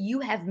story that you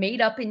have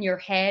made up in your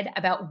head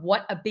about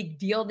what a big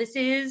deal this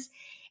is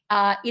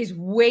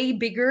way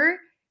bigger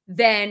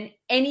than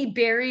any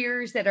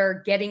barriers that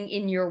are getting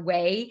in your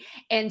way.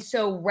 And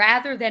so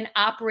rather than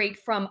operate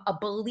from a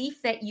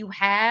belief that you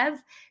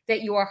have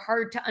that you are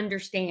hard to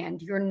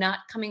understand, you're not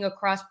coming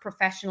across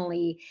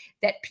professionally,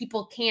 that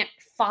people can't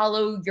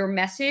follow your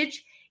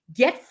message,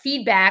 get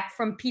feedback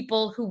from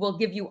people who will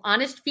give you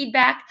honest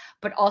feedback,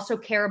 but also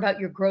care about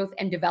your growth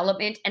and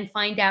development, and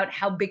find out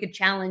how big a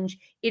challenge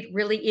it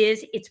really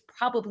is. It's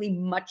probably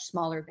much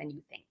smaller than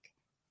you think.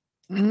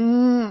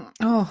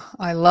 Oh,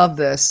 I love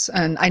this.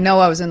 And I know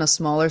I was in a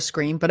smaller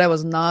screen, but I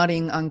was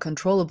nodding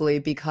uncontrollably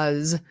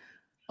because,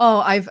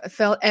 I've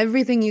felt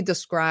everything you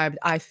described.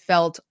 I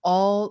felt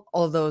all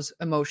of those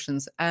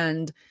emotions.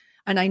 And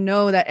I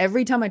know that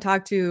every time I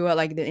talk to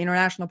like the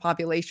international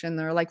population,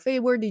 they're like, Faye,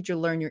 where did you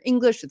learn your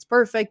English? It's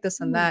perfect, this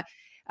and that.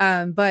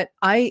 But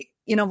I've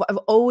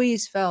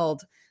always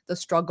felt the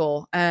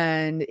struggle,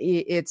 and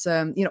it's,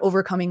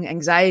 overcoming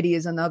anxiety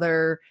is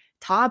another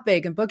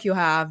topic and book you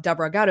have,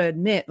 Deborah. I got to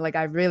admit, like,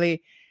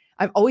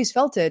 I've always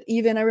felt it.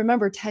 Even I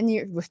remember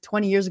 20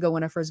 years ago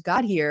when I first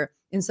got here,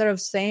 instead of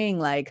saying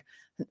like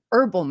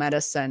herbal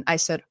medicine, I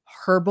said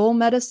herbal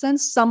medicine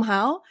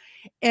somehow.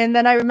 And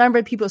then I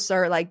remember people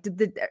started like,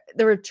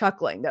 they were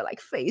chuckling. They're like,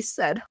 Faye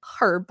said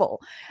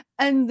herbal.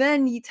 And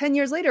then 10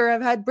 years later,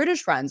 I've had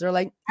British friends. They're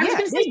like, I was yeah,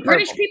 going to it is say,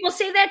 British herbal. people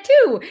say that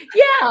too.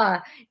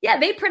 Yeah. Yeah.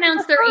 They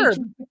pronounce their H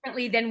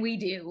differently than we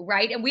do.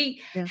 Right.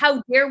 And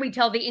how dare we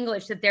tell the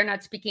English that they're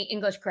not speaking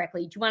English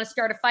correctly? Do you want to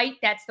start a fight?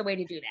 That's the way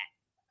to do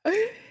that.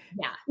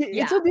 Yeah.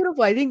 It's so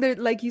beautiful. I think that,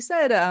 like you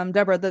said,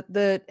 Deborah,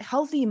 the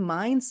healthy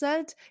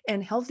mindset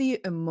and healthy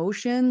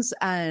emotions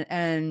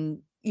and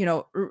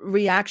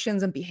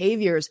reactions and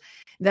behaviors,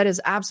 that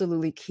is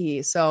absolutely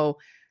key. So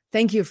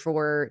thank you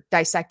for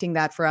dissecting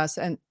that for us.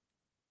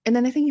 And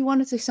then I think you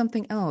wanted to say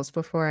something else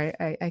before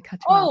I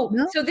cut you off.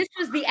 No? So this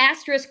was the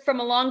asterisk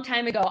from a long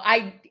time ago.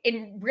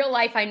 In real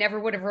life, I never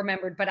would have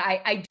remembered, but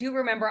I do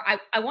remember.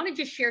 I want to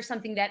just share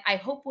something that I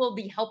hope will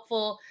be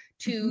helpful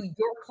to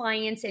your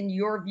clients and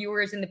your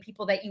viewers and the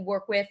people that you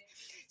work with.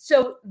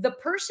 So the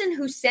person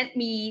who sent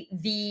me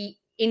the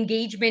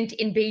engagement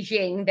in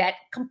Beijing that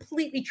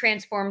completely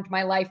transformed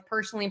my life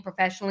personally and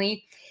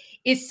professionally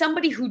is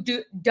somebody who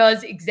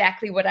does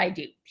exactly what I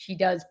do. She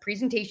does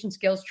presentation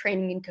skills,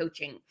 training, and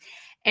coaching.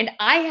 And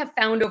I have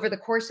found over the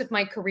course of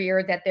my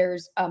career that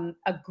there's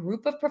a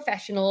group of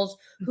professionals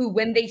who,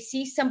 when they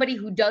see somebody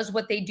who does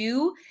what they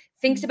do,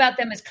 thinks about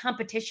them as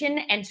competition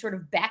and sort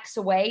of backs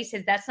away,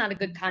 says, that's not a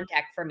good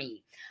contact for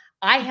me.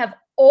 I have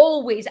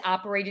always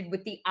operated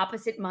with the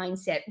opposite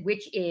mindset,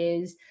 which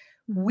is,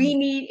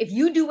 if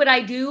you do what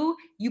I do,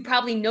 you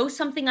probably know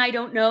something I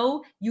don't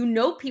know. You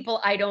know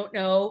people I don't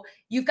know.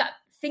 You've got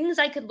things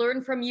I could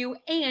learn from you,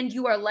 and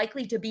you are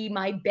likely to be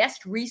my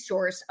best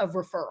resource of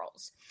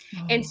referrals.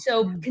 And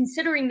so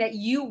considering that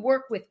you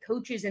work with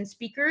coaches and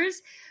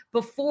speakers,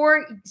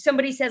 before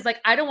somebody says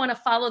like, I don't want to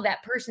follow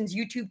that person's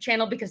YouTube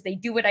channel because they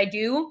do what I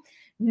do.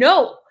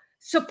 No,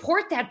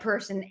 support that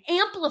person,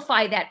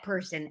 amplify that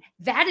person.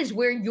 That is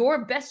where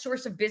your best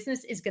source of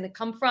business is going to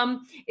come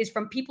from, is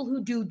from people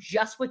who do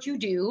just what you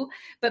do,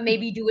 but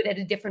maybe do it at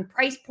a different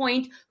price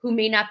point, who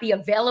may not be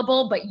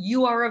available, but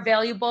you are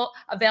available.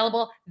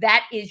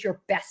 That is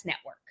your best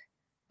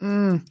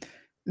network.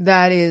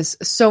 That is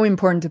so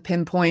important to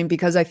pinpoint,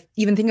 because I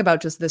even think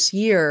about just this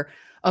year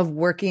of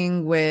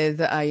working with,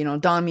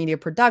 Dawn Media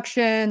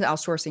Productions,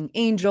 outsourcing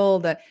Angel,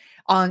 that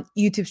on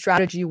YouTube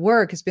strategy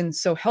work has been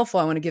so helpful.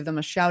 I want to give them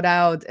a shout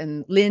out.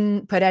 And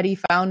Lynn Peretti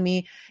found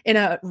me in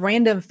a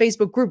random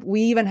Facebook group.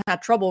 We even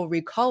had trouble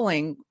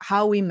recalling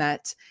how we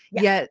met,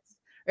 yet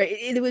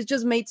it was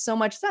just made so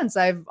much sense.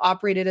 I've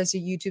operated as a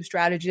YouTube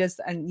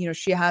strategist, and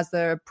she has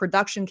the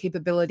production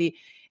capability.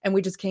 and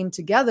we just came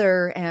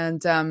together.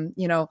 And,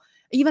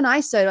 even I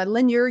said,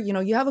 Lynn,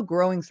 you have a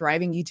growing,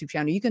 thriving YouTube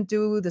channel. You can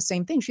do the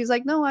same thing. She's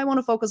like, no, I want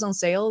to focus on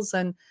sales.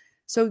 And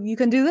so you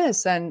can do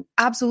this. And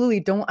absolutely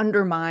don't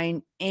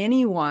undermine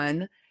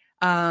anyone.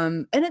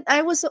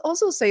 I was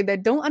also say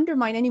that don't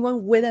undermine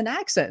anyone with an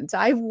accent.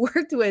 I've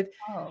worked with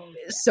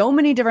so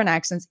many different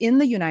accents in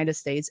the United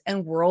States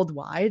and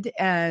worldwide.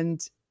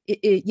 And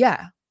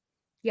yeah.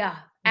 Yeah.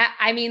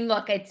 I mean,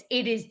 look, it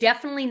is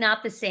definitely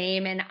not the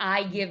same. And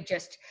I give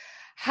just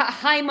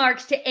high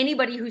marks to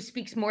anybody who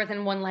speaks more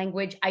than one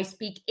language. I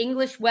speak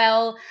English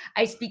well.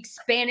 I speak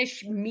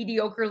Spanish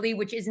mediocrely,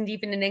 which isn't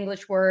even an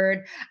English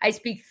word. I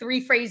speak 3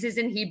 phrases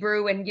in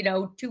Hebrew and,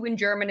 2 in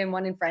German and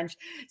 1 in French.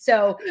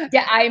 So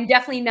I am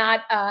definitely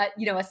not,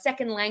 a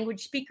second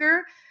language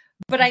speaker,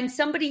 but I'm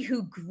somebody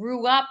who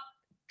grew up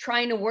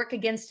trying to work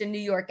against a New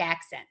York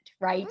accent,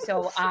 right?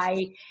 So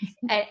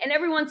and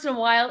every once in a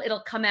while it'll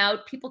come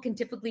out. People can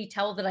typically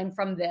tell that I'm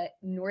from the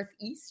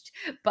Northeast,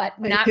 but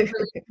not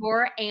really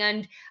sure.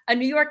 And a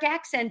New York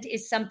accent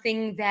is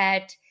something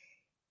that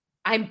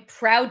I'm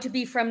proud to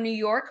be from New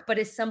York, but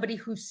as somebody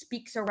who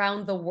speaks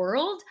around the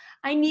world,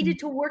 I needed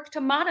to work to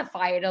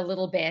modify it a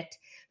little bit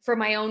for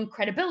my own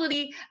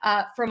credibility,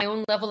 for my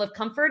own level of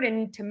comfort,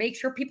 and to make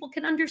sure people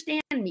can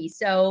understand me.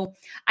 So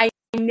I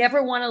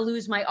never want to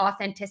lose my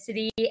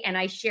authenticity. And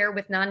I share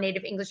with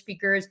non-native English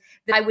speakers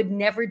that I would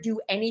never do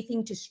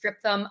anything to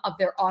strip them of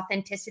their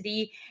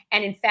authenticity.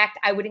 And in fact,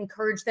 I would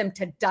encourage them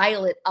to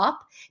dial it up.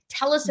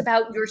 Tell us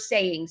about your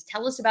sayings.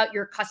 Tell us about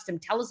your custom.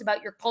 Tell us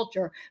about your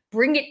culture.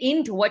 Bring it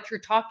into what you're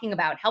talking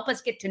about. Help us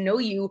get to know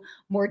you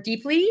more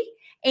deeply.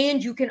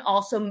 And you can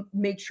also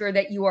make sure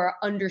that you are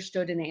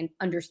understood and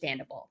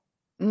understandable.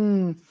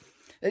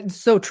 It's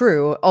so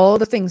true. All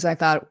the things I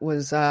thought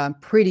was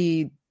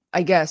pretty,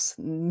 I guess,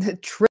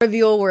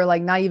 trivial, were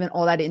like not even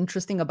all that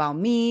interesting about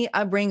me.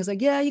 I bring like,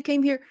 yeah, you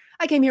came here.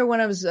 I came here when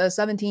I was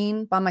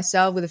 17 by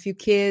myself with a few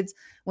kids,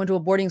 went to a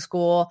boarding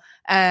school,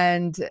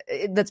 and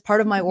that's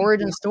part of my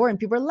origin story. And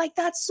people are like,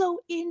 that's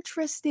so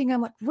interesting.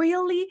 I'm like,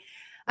 really?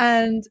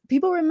 And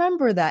people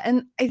remember that.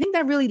 And I think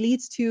that really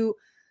leads to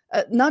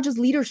not just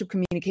leadership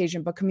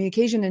communication, but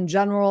communication in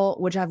general,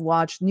 which I've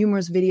watched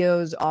numerous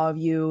videos of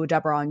you,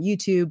 Deborah, on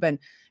YouTube, and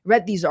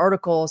read these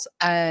articles,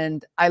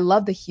 and I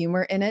love the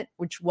humor in it,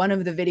 which one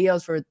of the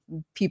videos for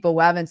people who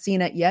haven't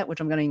seen it yet,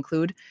 which I'm going to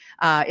include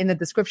in the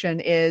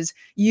description, is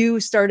you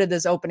started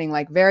this opening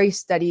like very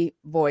steady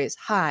voice.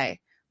 Hi,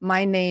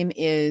 my name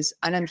is,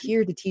 and I'm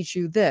here to teach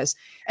you this.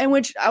 And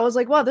which I was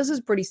like, wow, this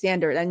is pretty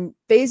standard. And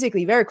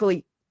basically very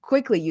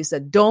quickly you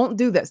said, don't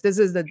do this. This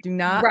is the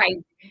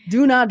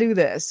do not do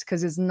this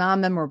because it's not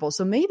memorable.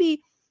 So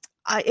maybe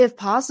if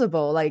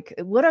possible, like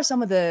what are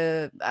some of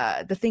the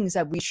things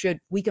that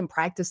we can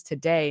practice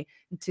today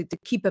to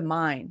keep in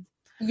mind?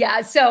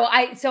 Yeah. So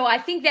I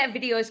think that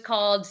video is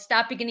called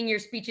Stop Beginning Your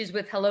Speeches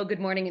with Hello, Good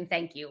Morning, and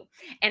Thank You.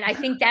 And I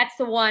think that's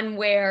the one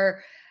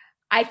where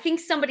I think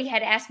somebody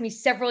had asked me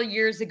several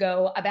years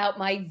ago about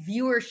my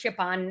viewership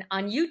on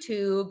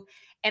YouTube.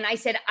 And I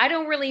said, I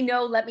don't really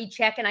know. Let me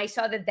check. And I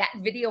saw that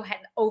video had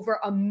over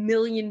 1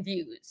 million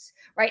views.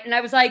 Right. And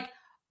I was like,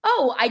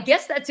 oh, I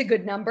guess that's a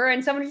good number.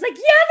 And someone was like,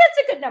 yeah,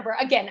 that's a good number.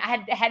 Again, I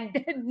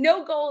had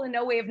no goal and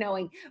no way of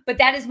knowing, but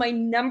that is my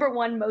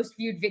 #1 most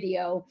viewed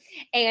video.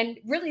 And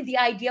really the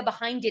idea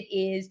behind it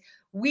is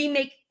we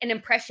make an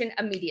impression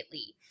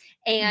immediately.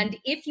 And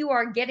if you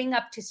are getting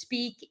up to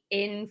speak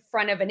in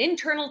front of an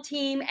internal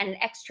team and an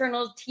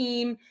external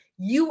team,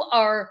 you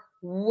are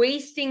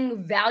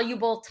wasting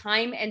valuable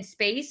time and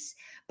space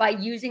by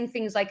using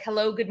things like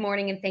hello, good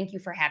morning, and thank you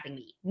for having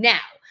me. Now,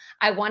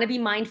 I want to be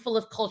mindful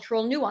of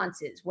cultural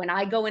nuances. When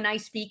I go and I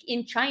speak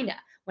in China,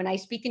 when I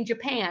speak in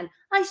Japan,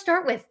 I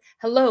start with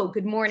hello,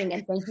 good morning,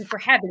 and thank you for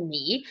having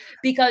me,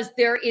 because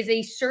there is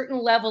a certain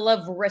level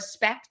of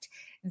respect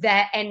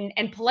that and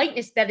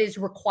politeness that is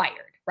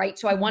required, right?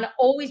 So I want to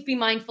always be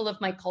mindful of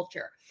my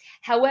culture.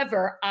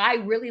 However, I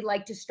really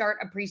like to start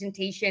a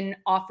presentation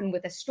often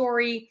with a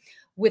story,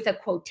 with a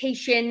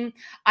quotation.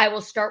 I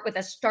will start with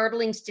a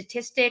startling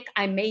statistic.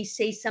 I may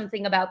say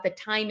something about the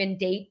time and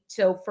date.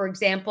 So, for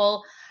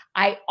example,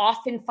 I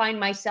often find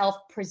myself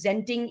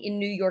presenting in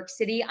New York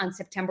City on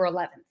September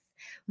 11th,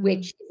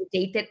 which is a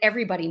date that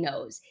everybody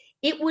knows.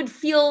 It would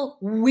feel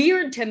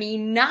weird to me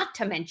not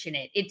to mention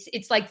it.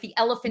 It's like the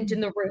elephant in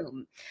the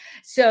room.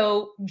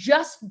 So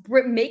just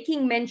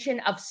making mention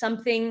of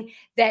something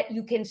that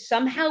you can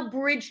somehow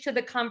bridge to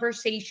the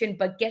conversation,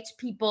 but gets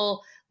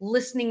people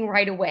listening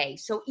right away.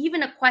 So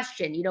even a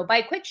question, by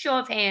a quick show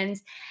of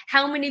hands,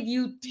 how many of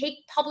you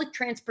take public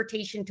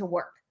transportation to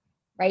work?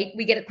 Right?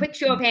 We get a quick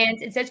show of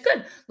hands. It says,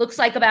 good. Looks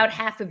like about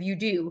half of you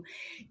do.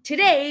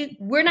 Today,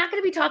 we're not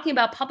going to be talking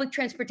about public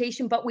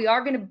transportation, but we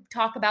are going to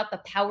talk about the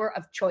power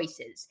of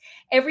choices.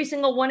 Every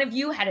single one of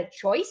you had a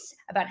choice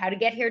about how to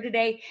get here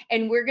today.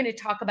 And we're going to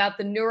talk about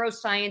the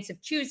neuroscience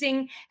of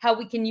choosing, how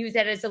we can use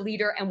that as a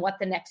leader, and what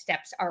the next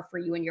steps are for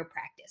you in your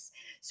practice.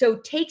 So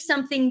take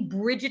something,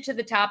 bridge it to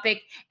the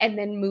topic, and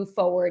then move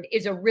forward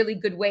is a really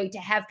good way to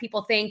have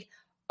people think,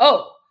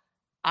 oh,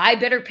 I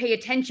better pay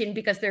attention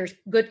because there's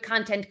good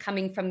content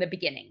coming from the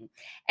beginning.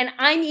 And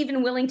I'm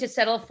even willing to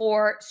settle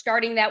for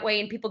starting that way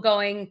and people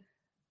going,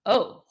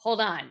 oh,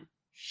 hold on,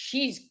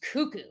 she's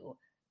cuckoo.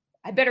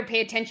 I better pay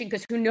attention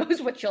because who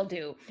knows what she'll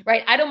do,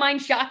 right? I don't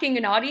mind shocking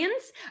an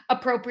audience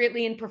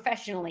appropriately and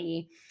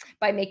professionally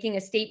by making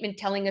a statement,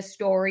 telling a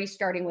story,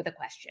 starting with a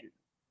question.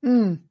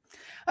 Mm.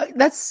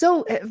 That's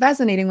so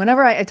fascinating.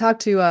 Whenever I talk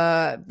to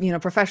a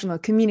professional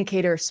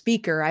communicator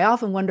speaker, I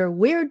often wonder,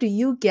 where do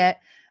you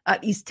get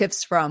these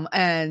tips from,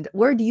 and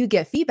where do you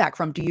get feedback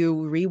from? Do you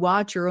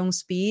rewatch your own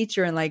speech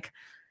or like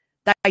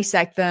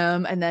dissect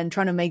them and then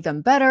trying to make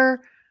them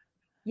better?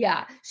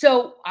 Yeah.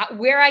 So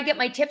where I get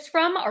my tips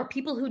from are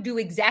people who do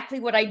exactly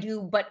what I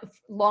do, but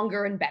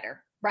longer and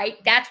better.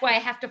 Right. That's why I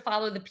have to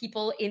follow the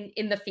people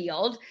in the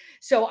field.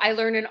 So I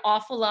learn an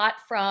awful lot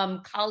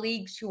from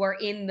colleagues who are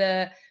in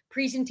the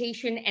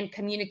presentation and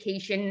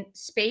communication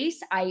space.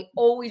 I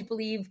always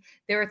believe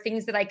there are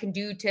things that I can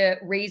do to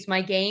raise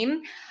my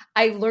game.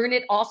 I learn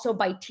it also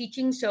by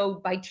teaching.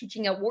 So by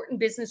teaching at Wharton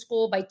Business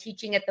School, by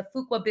teaching at the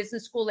Fuqua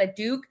Business School at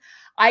Duke,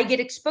 I get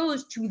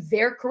exposed to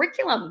their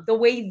curriculum, the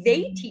way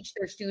they teach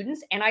their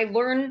students, and I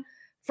learn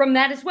from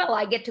that as well.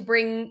 I get to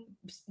bring,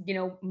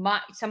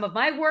 some of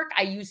my work,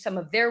 I use some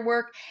of their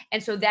work,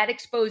 and so that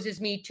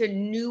exposes me to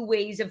new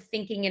ways of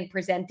thinking and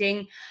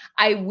presenting.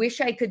 I wish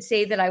I could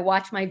say that I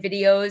watch my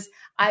videos.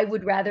 I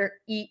would rather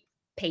eat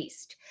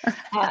paste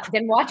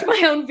than watch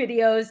my own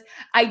videos.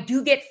 I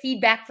do get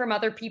feedback from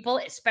other people,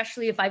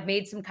 especially if I've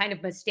made some kind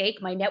of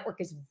mistake. My network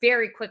is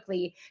very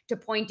quickly to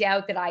point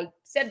out that I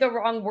said the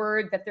wrong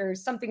word, that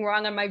there's something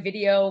wrong on my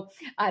video,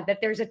 that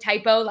there's a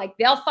typo. Like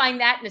they'll find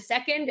that in a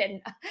second,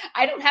 and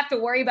I don't have to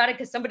worry about it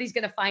because somebody's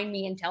going to find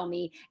me and tell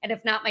me. And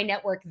if not my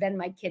network, then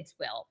my kids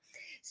will.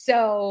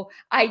 So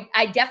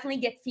I definitely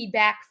get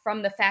feedback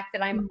from the fact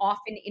that I'm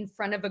often in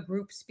front of a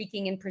group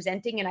speaking and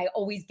presenting, and I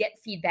always get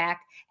feedback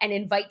and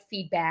invite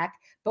feedback,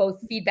 both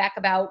feedback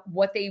about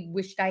what they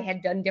wished I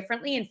had done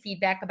differently and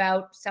feedback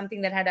about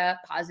something that had a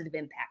positive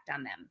impact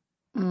on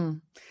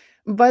them.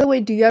 By the way,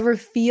 do you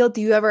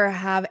ever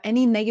have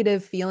any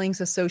negative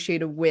feelings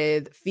associated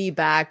with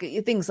feedback?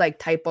 Things like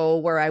typo,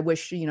 where I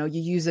wish, you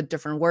use a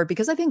different word,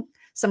 because I think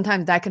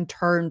sometimes that can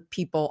turn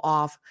people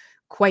off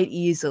quite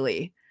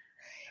easily.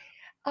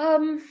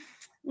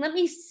 Let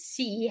me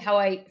see how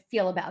I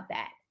feel about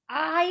that.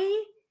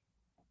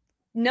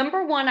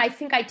 Number one, I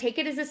think I take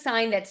it as a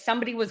sign that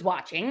somebody was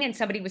watching and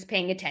somebody was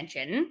paying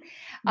attention.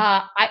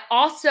 I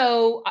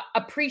also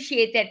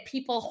appreciate that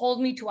people hold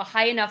me to a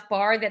high enough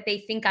bar that they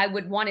think I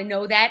would want to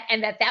know that,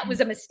 and that was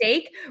a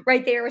mistake,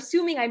 right? They are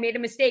assuming I made a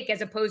mistake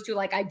as opposed to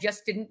like, I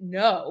just didn't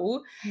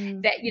know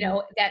that,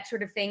 that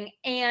sort of thing.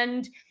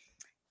 And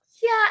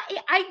yeah,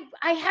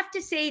 I have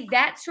to say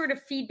that sort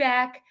of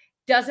feedback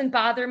doesn't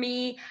bother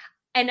me.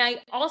 And I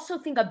also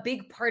think a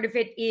big part of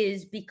it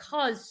is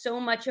because so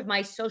much of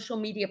my social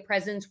media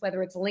presence,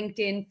 whether it's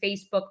LinkedIn,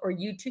 Facebook, or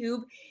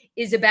YouTube,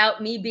 is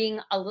about me being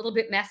a little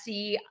bit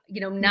messy,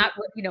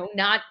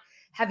 not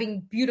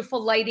having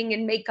beautiful lighting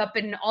and makeup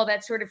and all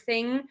that sort of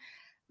thing.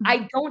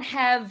 I don't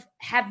have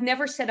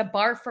never set a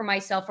bar for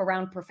myself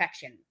around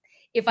perfection.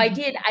 If I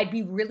did, I'd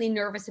be really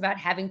nervous about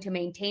having to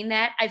maintain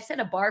that. I've set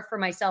a bar for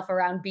myself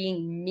around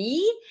being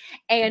me,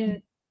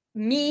 and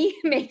me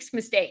makes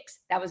mistakes.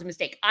 That was a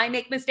mistake. I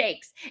make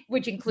mistakes,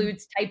 which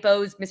includes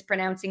typos,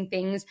 mispronouncing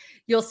things.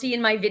 You'll see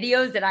in my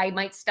videos that I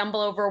might stumble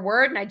over a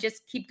word and I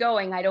just keep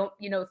going. I don't,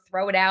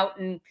 throw it out,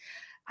 and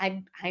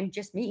I'm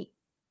just me.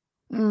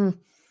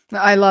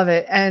 I love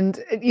it.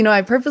 And,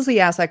 I purposely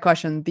asked that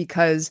question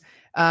because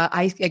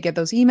I get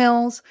those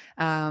emails.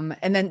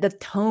 And then the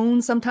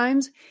tone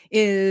sometimes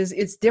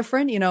it's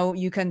different.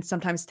 You can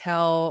sometimes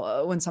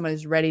tell when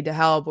somebody's ready to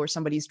help or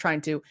somebody's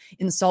trying to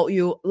insult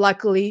you.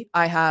 Luckily,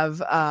 I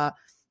have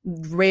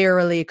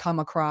rarely come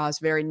across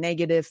very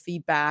negative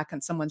feedback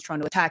and someone's trying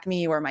to attack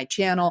me or my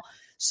channel.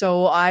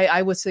 So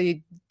I would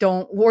say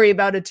don't worry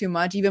about it too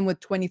much. Even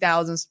with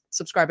 20,000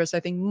 subscribers, I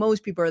think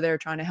most people are there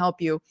trying to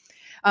help you.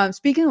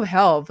 Speaking of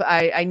help,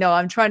 I know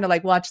I'm trying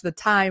to watch the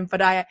time,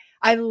 but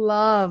I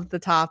love the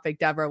topic,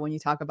 Deborah, when you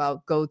talk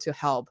about go to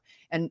help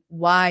and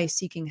why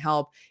seeking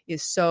help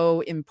is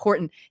so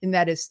important. And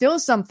that is still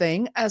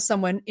something, as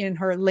someone in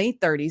her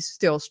late 30s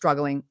still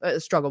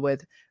struggle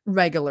with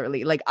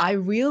regularly. I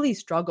really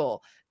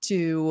struggle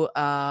to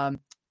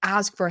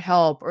ask for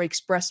help or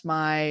express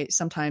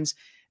sometimes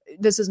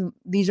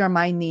these are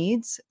my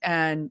needs,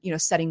 and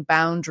setting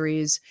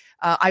boundaries.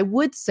 I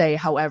would say,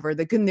 however,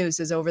 the good news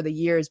is over the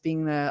years,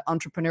 being the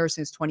entrepreneur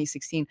since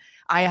 2016,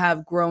 I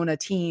have grown a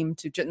team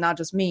to not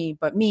just me,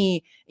 but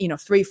me,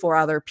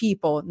 3-4 other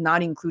people,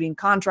 not including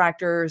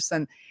contractors.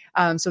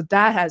 And so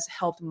that has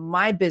helped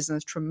my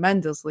business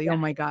tremendously. Yeah. Oh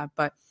my God.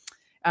 But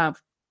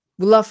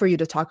we'd love for you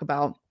to talk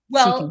about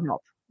seeking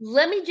help.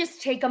 Let me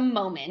just take a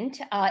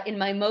moment in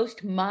my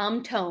most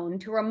mom tone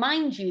to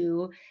remind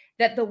you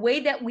that the way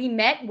that we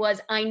met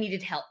was I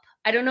needed help.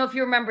 I don't know if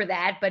you remember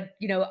that, but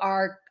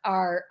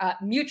our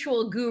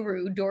mutual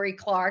guru, Dory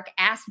Clark,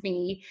 asked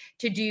me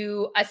to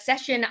do a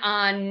session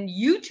on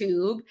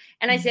YouTube.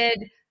 And I said,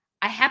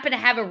 I happen to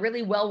have a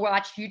really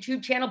well-watched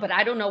YouTube channel, but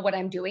I don't know what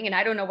I'm doing and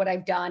I don't know what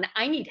I've done.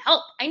 I need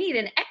help. I need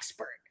an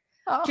expert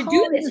to do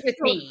Oh, this you're with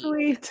so me.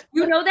 sweet.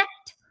 You know that?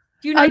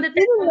 Do you I know that that's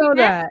didn't where we know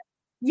met? that.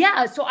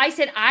 Yeah, so I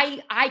said,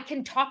 I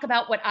can talk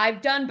about what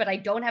I've done, but I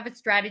don't have a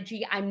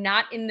strategy. I'm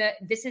not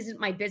this isn't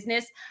my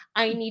business.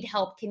 I need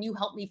help. Can you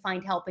help me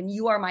find help? And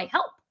you are my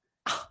help.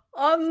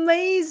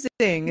 Amazing.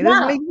 This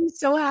Yeah. makes me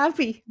so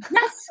happy.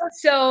 Yes.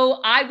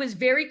 So I was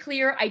very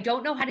clear. I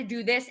don't know how to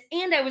do this.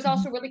 And I was Mhm,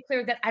 also really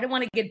clear that I don't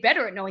want to get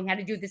better at knowing how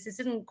to do this. This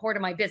isn't core to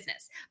my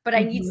business, but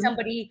I need mhm,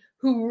 somebody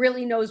who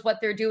really knows what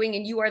they're doing.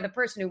 And you are the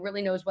person who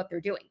really knows what they're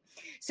doing.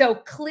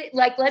 So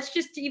like, let's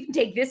just even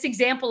take this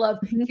example of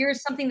mhm,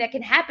 here's something that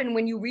can happen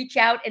when you reach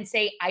out and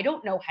say, I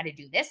don't know how to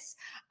do this.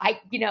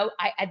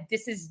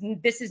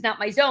 This is not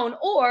my zone,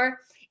 or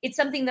it's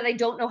something that I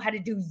don't know how to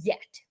do yet,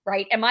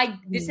 right?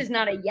 This mm, is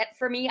not a yet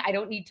for me. I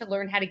don't need to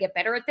learn how to get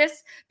better at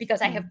this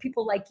because I have mm,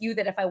 people like you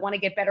that if I want to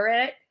get better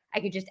at it, I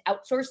could just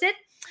outsource it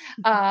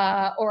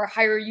mhm, or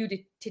hire you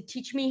to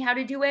teach me how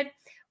to do it.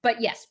 But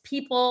yes,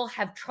 people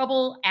have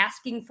trouble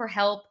asking for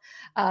help.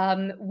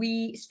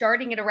 We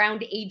starting at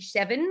around age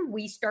 7,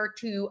 we start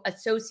to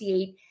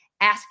associate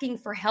asking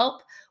for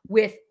help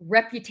with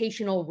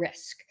reputational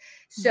risk.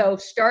 mhm, So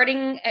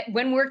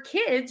when we're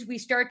kids, we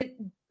start to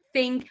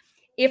think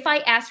if I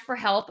ask for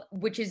help,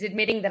 which is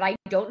admitting that I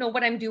don't know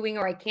what I'm doing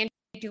or I can't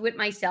do it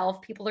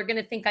myself, people are going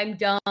to think I'm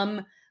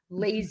dumb, mhm,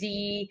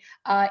 lazy,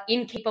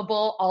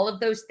 incapable, all of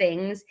those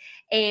things.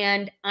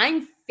 And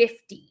I'm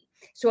 50.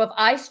 So if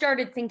I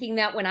started thinking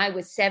that when I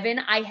was 7,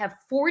 I have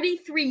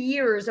 43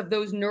 years of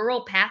those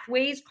neural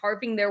pathways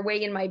carving their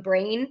way in my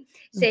brain,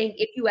 mm, saying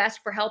if you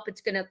ask for help,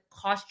 it's going to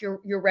cost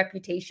your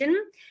reputation.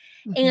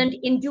 mhm, And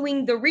in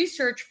doing the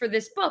research for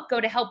this book,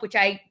 Go to Help, which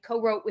I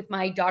co-wrote with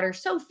my daughter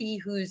Sophie,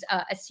 who's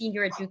a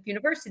senior at Duke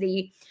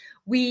University,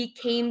 we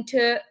came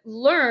to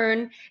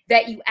learn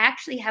that you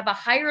actually have a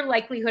higher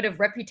likelihood of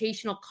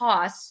reputational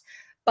costs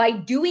by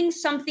doing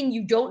something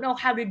you don't know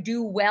how to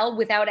do well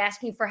without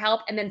asking for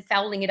help and then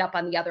fouling it up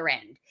on the other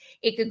end.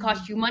 It could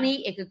cost mhm, you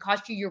money. It could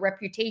cost you your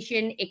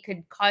reputation. It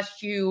could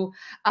cost you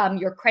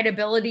your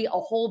credibility, a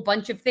whole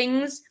bunch of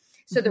things.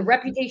 So the mhm.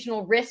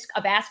 reputational risk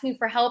of asking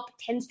for help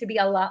tends to be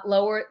a lot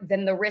lower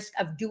than the risk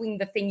of doing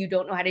the thing you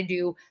don't know how to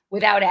do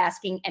without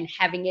asking and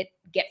having it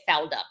get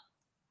fouled up.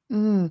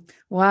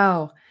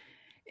 Wow.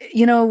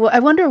 I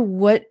wonder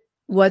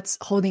what's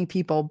holding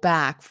people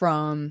back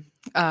from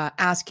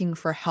asking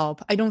for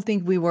help. I don't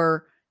think we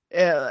were,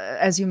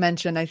 as you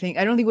mentioned, I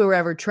don't think we were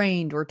ever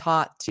trained or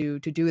taught to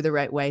do the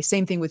right way.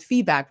 Same thing with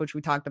feedback, which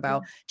we talked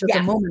about just a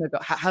Yes. moment ago.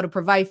 How to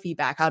provide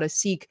feedback, how to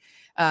seek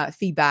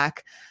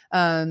feedback.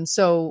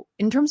 So,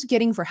 in terms of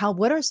getting for help,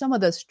 what are some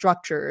of the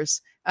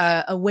structures,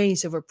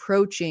 ways of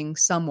approaching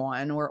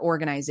someone or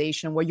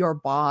organization, or your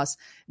boss,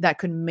 that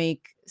could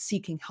make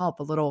seeking help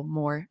little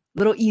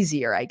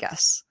easier, I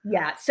guess.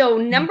 Yeah. So,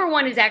 Mhm, number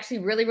one is actually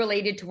really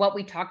related to what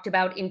we talked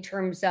about in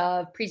terms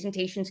of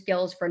presentation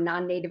skills for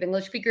non native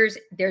English speakers.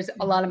 There's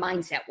a mhm, lot of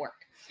mindset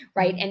work,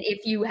 right? mhm, And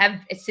if you have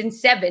since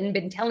 7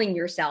 been telling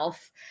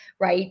yourself,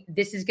 right,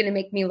 this is going to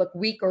make me look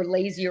weak or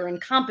lazy or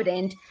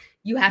incompetent,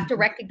 you have to mhm,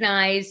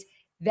 recognize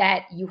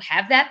that you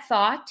have that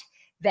thought.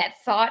 That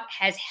thought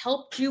has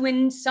helped you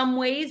in some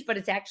ways, but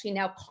it's actually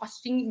now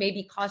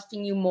maybe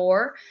costing you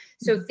more.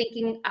 So,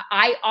 mhm,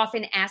 I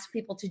often ask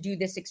people to do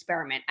this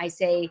experiment. I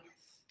say,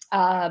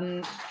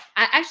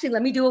 actually,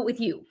 let me do it with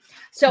you.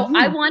 So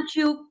I mhm. want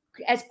you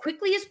as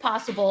quickly as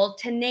possible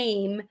to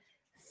name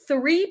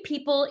 3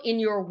 people in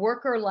your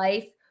work or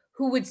life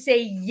who would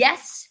say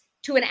yes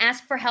to an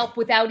ask for help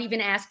without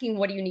even asking,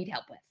 what do you need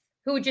help with?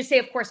 Who would just say,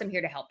 of course, I'm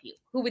here to help you?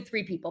 Who would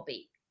 3 people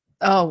be?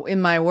 Oh,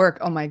 in my work,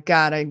 oh my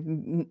god,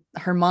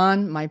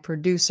 Herman, my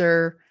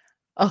producer,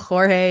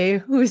 Jorge,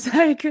 who's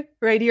like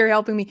right here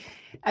helping me,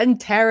 and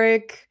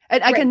Tarek.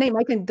 And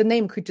Great. the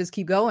name could just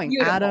keep going.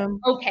 Beautiful.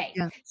 Adam. Okay.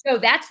 Yeah. So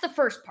that's the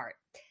first part.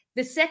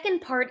 The second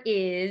part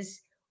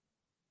is,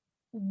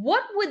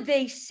 what would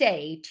they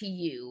say to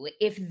you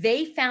if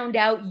they found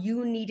out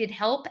you needed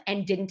help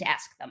and didn't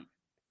ask them?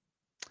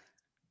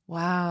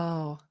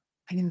 Wow.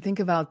 I didn't think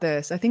about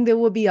this. I think they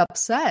would be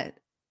upset.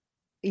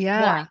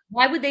 Why? Yeah.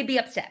 Why would they be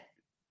upset?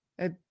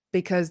 uh,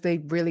 because they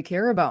really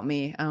care about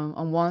me, and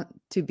want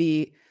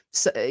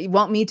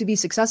me to be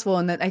successful,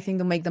 and that I think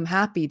they'll make them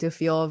happy to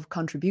feel of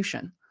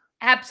contribution.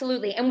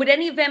 Absolutely. And would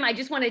any of them, I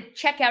just want to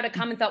check out a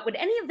common thought, would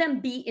any of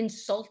them be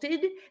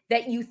insulted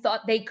that you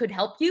thought they could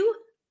help you?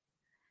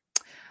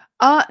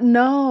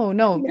 No,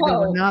 no, they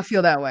would No. not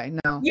feel that way,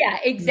 no. Yeah,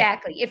 Mm.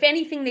 exactly. If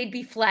anything, they'd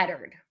be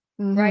flattered,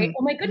 right? Mhm,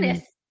 Oh my goodness.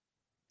 mhm,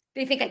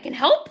 They think I can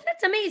help?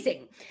 That's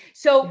amazing. yeah,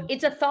 So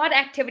it's a thought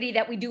activity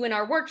that we do in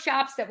our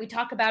workshops that we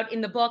talk about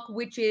in the book,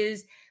 which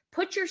is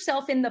put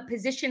yourself in the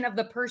position of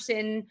the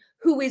person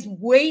who is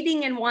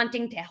waiting and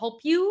wanting to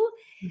help you.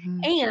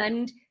 mhm,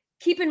 And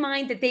keep in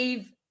mind that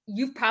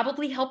you've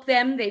probably helped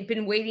them. They've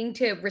been waiting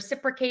to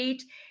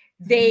reciprocate.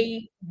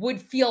 They would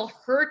feel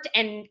hurt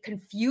and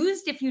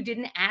confused if you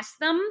didn't ask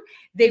them.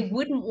 They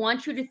wouldn't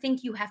want you to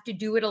think you have to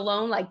do it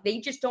alone. Like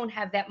they just don't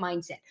have that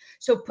mindset.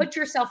 So put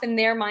yourself in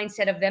their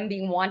mindset of them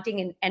being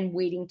wanting and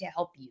waiting to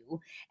help you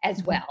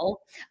as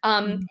well.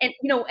 And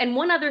and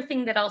one other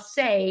thing that I'll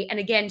say, and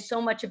again,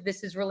 so much of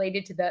this is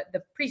related to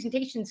the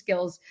presentation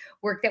skills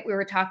work that we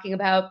were talking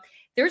about.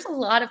 There's a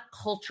lot of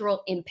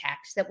cultural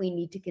impacts that we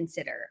need to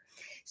consider.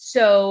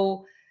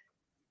 So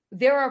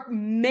there are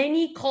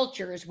many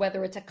cultures,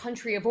 whether it's a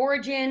country of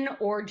origin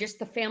or just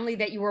the family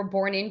that you were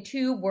born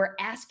into, where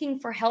asking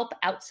for help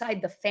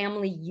outside the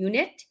family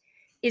unit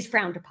is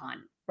frowned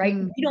upon, right?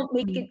 We don't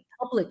make it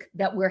public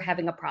that we're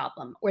having a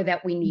problem or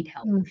that we need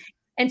help.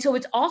 And so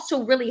it's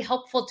also really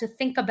helpful to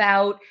think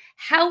about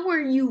how were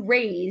you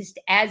raised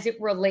as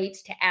it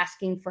relates to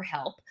asking for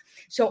help.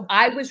 So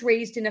I was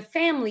raised in a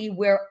family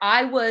where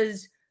I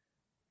was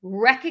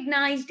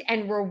recognized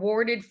and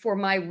rewarded for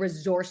my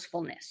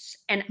resourcefulness.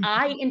 And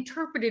I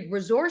interpreted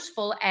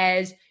resourceful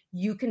as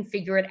you can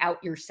figure it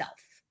out yourself.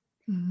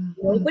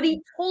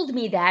 Nobody told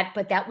me that,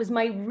 but that was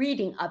my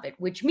reading of it,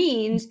 which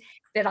means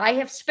that I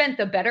have spent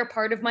the better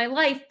part of my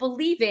life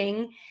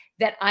believing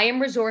that I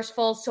am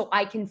resourceful so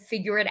I can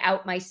figure it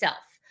out myself.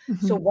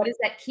 So what does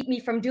that keep me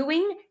from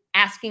doing?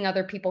 Asking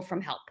other people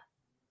for help.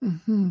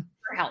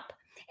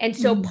 And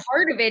so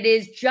part of it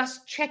is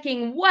just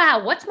checking,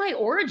 wow, what's my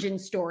origin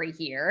story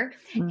here?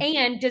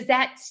 And does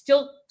that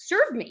still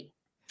serve me?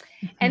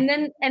 And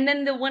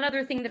then the one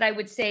other thing that I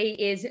would say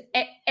is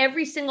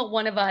every single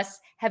one of us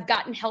have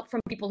gotten help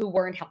from people who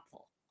weren't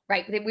helpful,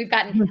 right? We've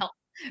gotten help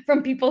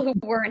from people who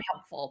weren't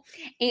helpful.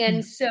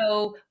 And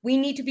so we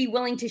need to be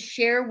willing to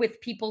share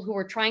with people who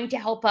are trying to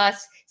help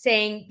us,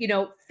 saying,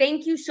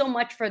 thank you so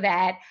much for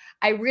that.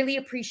 I really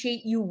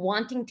appreciate you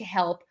wanting to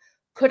help.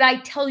 Could I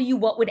tell you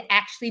what would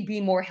actually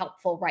be more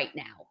helpful right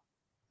now?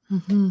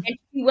 And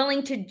be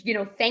willing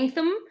to, thank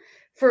them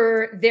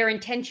for their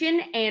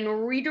intention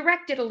and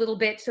redirect it a little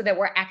bit so that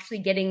we're actually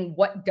getting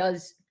what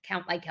does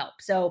count like help.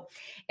 So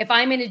if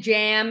I'm in a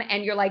jam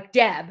and you're like,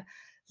 Deb,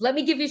 let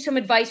me give you some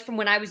advice from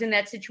when I was in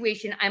that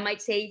situation, I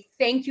might say,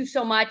 thank you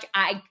so much.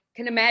 I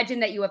can imagine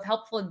that you have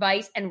helpful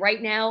advice. And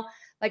right now,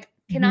 like,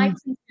 can I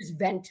please just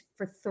vent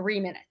for 3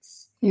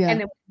 minutes? And then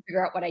we'll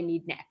figure out what I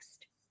need next.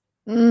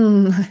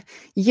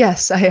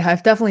 Yes,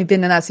 I've definitely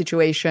been in that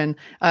situation.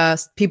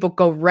 People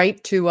go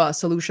right to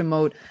solution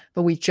mode,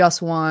 but we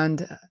just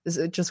want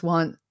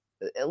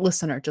a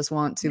listener, just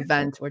want to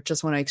vent or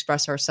just want to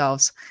express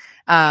ourselves.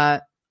 I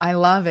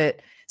love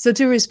it. So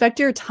to respect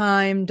your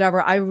time,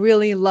 Deborah, I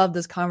really love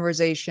this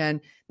conversation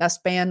that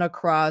spanned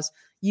across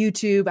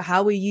YouTube,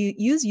 how we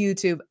use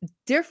YouTube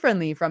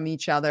differently from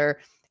each other,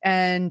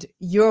 and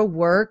your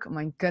work. Oh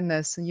my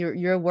goodness,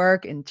 your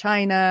work in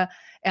China.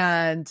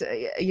 And,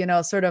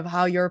 sort of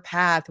how your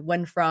path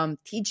went from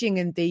teaching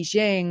in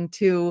Beijing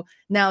to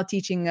now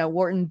teaching at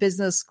Wharton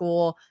Business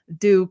School,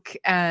 Duke,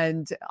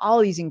 and all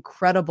these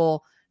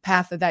incredible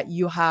paths that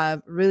you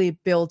have really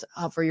built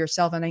up for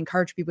yourself. And I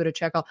encourage people to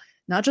check out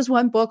not just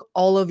one book,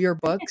 all of your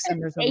books.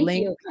 And there's a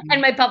link. You.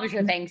 And my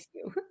publisher thanks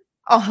you.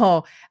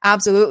 Oh,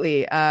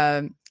 absolutely.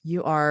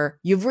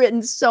 You've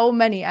written so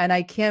many, and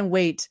I can't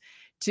wait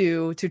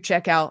to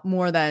check out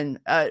more than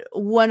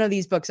one of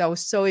these books. I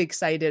was so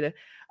excited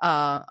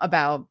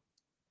about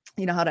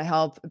how to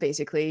help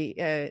basically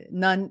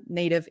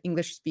non-native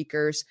English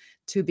speakers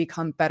to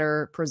become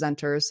better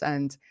presenters.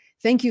 And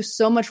thank you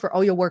so much for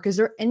all your work. Is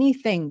there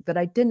anything that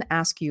I didn't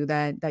ask you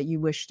that you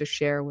wish to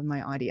share with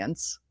my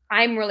audience?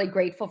 I'm really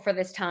grateful for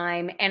this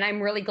time, and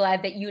I'm really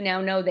glad that you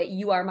now know that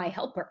you are my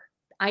helper.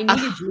 I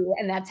needed you,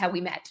 and that's how we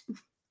met.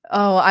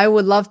 Oh, I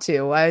would love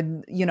to.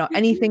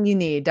 Anything you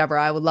need,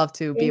 Deborah, I would love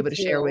to be able to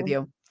share with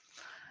you.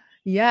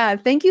 Yeah,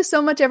 thank you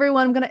so much,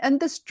 everyone. I'm going to end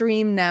the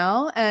stream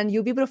now, and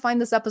you'll be able to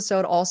find this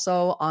episode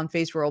also on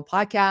Face World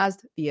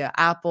Podcast via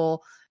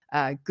Apple,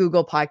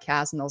 Google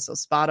Podcasts, and also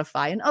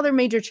Spotify and other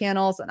major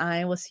channels. And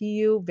I will see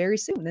you very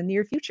soon in the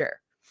near future.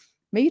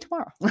 Maybe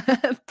tomorrow.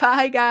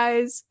 Bye,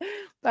 guys.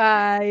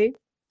 Bye.